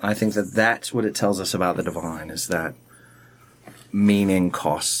 I think that that's what it tells us about the divine, is that meaning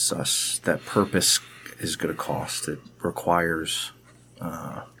costs us, that purpose is going to cost. It requires,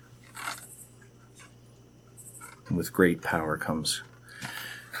 with great power comes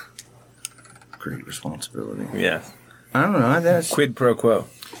great responsibility. Yeah. I don't know. That's Quid pro quo.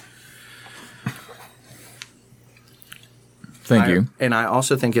 Thank you. And I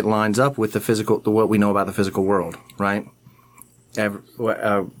also think it lines up with what we know about the physical world, right?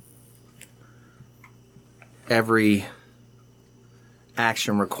 Every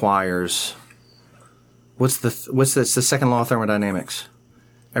action requires. What's the second law of thermodynamics?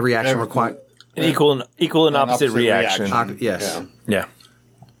 Every action requires An equal and opposite reaction. yes. Yeah.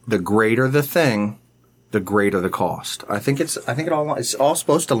 The greater the thing, the greater the cost. I think it's all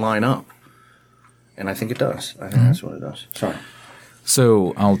supposed to line up, and I think it does. I think that's what it does. Sorry.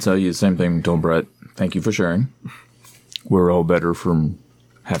 So I'll tell you the same thing we told Brett. Thank you for sharing. We're all better from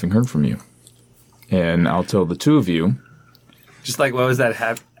having heard from you. And I'll tell the two of you. Just like, what was that?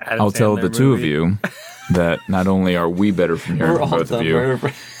 Adam I'll tell Sandler the two of movie? you that not only are we better from hearing from both of you,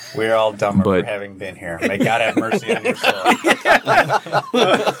 We're all dumber But- for having been here. May God have mercy on your soul.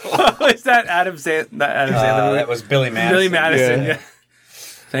 Is that Adam Sandler movie? That was Billy Madison. Billy Madison. Yeah.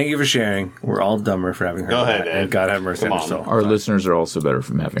 Thank you for sharing. We're all dumber for having heard. Go of ahead, that. Ed. And God have mercy Come on your on. soul. our listeners are also better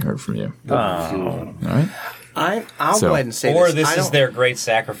from having heard from you. Oh. All right? I'll So- go ahead and say Or this. this I is don't- their great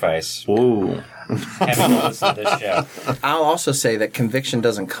sacrifice. Ooh. Having to listen to this show. I'll also say that conviction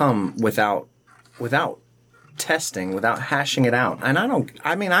doesn't come without testing, without hashing it out. And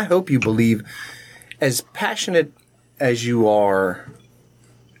I hope you believe, as passionate as you are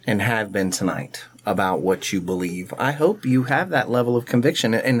and have been tonight about what you believe, I hope you have that level of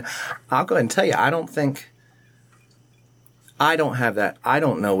conviction. And I'll go ahead and tell you, I don't have that. I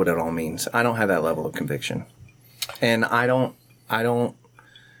don't know what it all means. I don't have that level of conviction. And I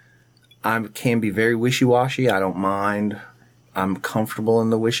can be very wishy-washy. I don't mind. I'm comfortable in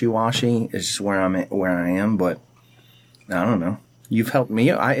the wishy-washy. It's just where I am, but I don't know. You've helped me.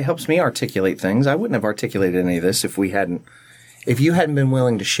 It helps me articulate things. I wouldn't have articulated any of this if you hadn't been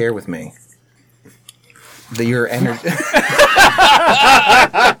willing to share with me your energy.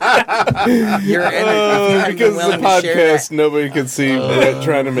 Because it's a podcast, nobody could see Brett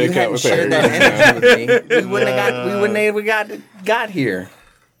trying to make out with shared Eric. that energy with me, we wouldn't have got here.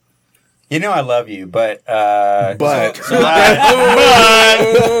 You know I love you, but But don't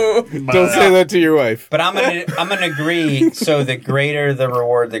say that to your wife. But I'm gonna agree. So the greater the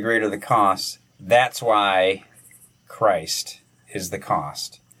reward, the greater the cost. That's why Christ is the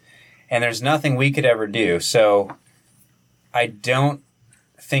cost, and there's nothing we could ever do. So I don't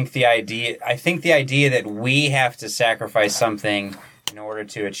think the idea. I think the idea that we have to sacrifice something in order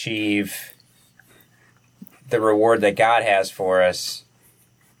to achieve the reward that God has for us,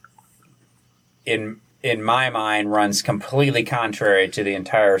 in my mind, runs completely contrary to the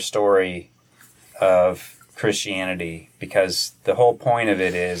entire story of Christianity, because the whole point of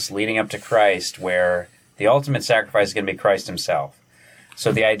it is leading up to Christ, where the ultimate sacrifice is going to be Christ himself.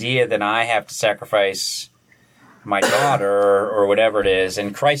 So the idea that I have to sacrifice my daughter or whatever it is,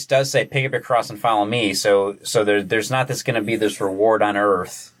 and Christ does say, pick up your cross and follow me. So there's not going to be this reward on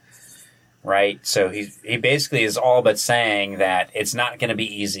earth, right? So he basically is all but saying that it's not going to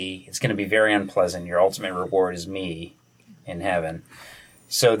be easy. It's going to be very unpleasant. Your ultimate reward is me in heaven.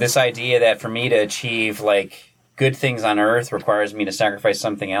 So this idea that for me to achieve like good things on earth requires me to sacrifice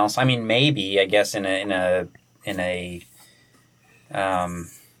something else. I mean, maybe, I guess, in a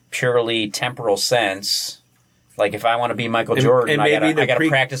purely temporal sense. Like if I want to be Michael Jordan, and I maybe gotta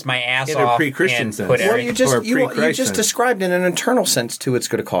practice my ass in a off pre-Christian and sense. put Well, every, You just Or you pre-Christ just sense. described in an internal sense too. It's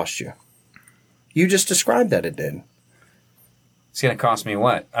going to cost you. You just described that it did, it's going to cost me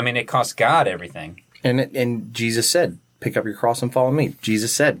what? I mean, it costs God everything. and Jesus said, "Pick up your cross and follow me."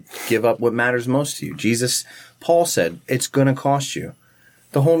 Jesus said, "Give up what matters most to you." Paul said, "It's going to cost you."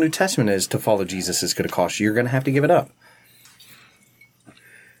 The whole New Testament is to follow Jesus is going to cost you. You're going to have to give it up.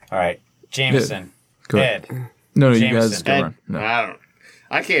 All right, Jameson, Go ahead. Ed. No, you Jameson. guys go on. No.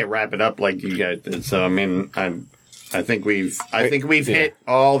 I can't wrap it up like you guys did. So I mean, I think we've hit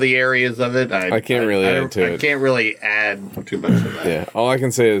all the areas of it. I can't really add to I it. can't really add too much to that. Yeah, all I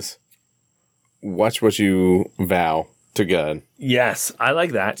can say is watch what you vow to God. Yes, I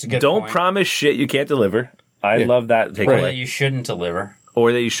like that. a good Don't point. promise shit you can't deliver. I Yeah. love that Or takeaway. that you shouldn't deliver.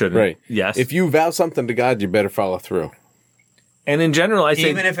 Or that you shouldn't. Right. Yes. If you vow something to God, you better follow through. and in general, I say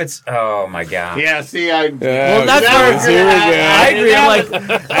Even if it's, oh my God. Yeah, see, well, Well, that's here we go. I agree. I'm like,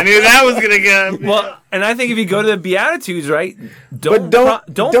 I knew that was gonna go. well, and I think if you go to the Beatitudes, right? Don't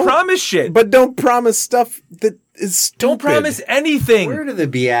don't promise shit. But don't promise stuff that is stupid. Don't promise anything. Where do the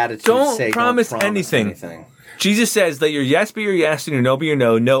Beatitudes Don't say promise anything. Jesus says, let your yes be your yes and your no be your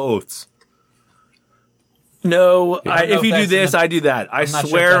no. No oaths. No, if you do this, I do that. I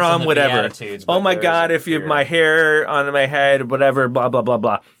swear on whatever. Oh my God, if you have my hair on my head, whatever, blah, blah, blah,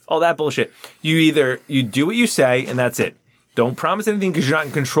 blah. All that bullshit. You do what you say and that's it. Don't promise anything because you're not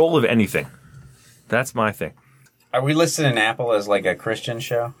in control of anything. That's my thing. Are we listing Apple as like a Christian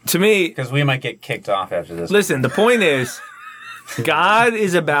show? To me, because we might get kicked off after this. Listen, the point is, God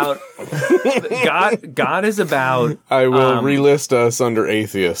is about. God is about. I will relist us under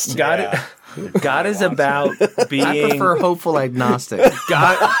atheist. God is about being. I prefer hopeful agnostic.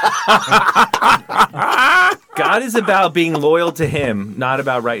 God is about being loyal to Him, not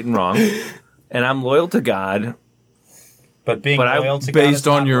about right and wrong. And I'm loyal to God. But loyal to God based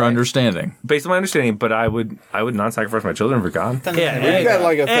on your understanding. Based on my understanding, but I would not sacrifice my children for God. Yeah, we've got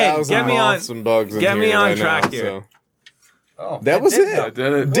like 1,000 moths and bugs in here. Get me on right track now, here. so. Oh, that was it. What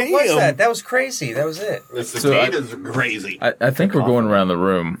was that? That was crazy. That was it. The cicadas are crazy. I think we're going around the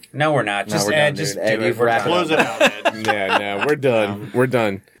room. No, we're not. Just Ed, just do it. Close it out, Ed. Yeah, we're done. We're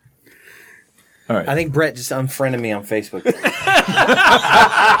done. All right. I think Brett just unfriended me on Facebook.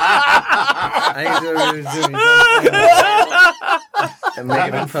 I'm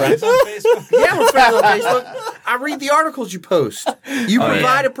making friends on Facebook. Yeah, we're friends on Facebook. I read the articles you post. You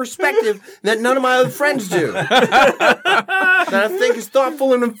provide a perspective that none of my other friends do. That I think is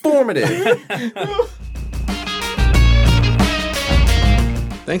thoughtful and informative.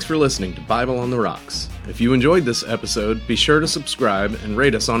 Thanks for listening to Bible on the Rocks. If you enjoyed this episode, be sure to subscribe and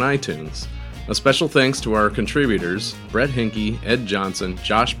rate us on iTunes. A special thanks to our contributors, Brett Hinkey, Ed Johnson,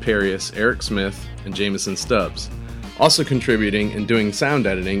 Josh Perius, Eric Smith, and Jameson Stubbs. Also contributing and doing sound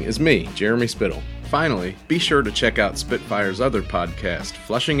editing is me, Jeremy Spittle. Finally, be sure to check out Spitfire's other podcast,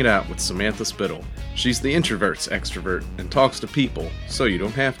 Flushing It Out with Samantha Spittle. She's the introvert's extrovert and talks to people, so you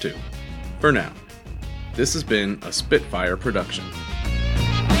don't have to. For now, this has been a Spitfire production.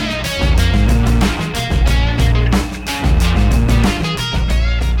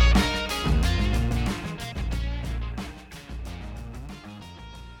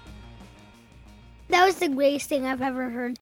 That was the greatest thing I've ever heard.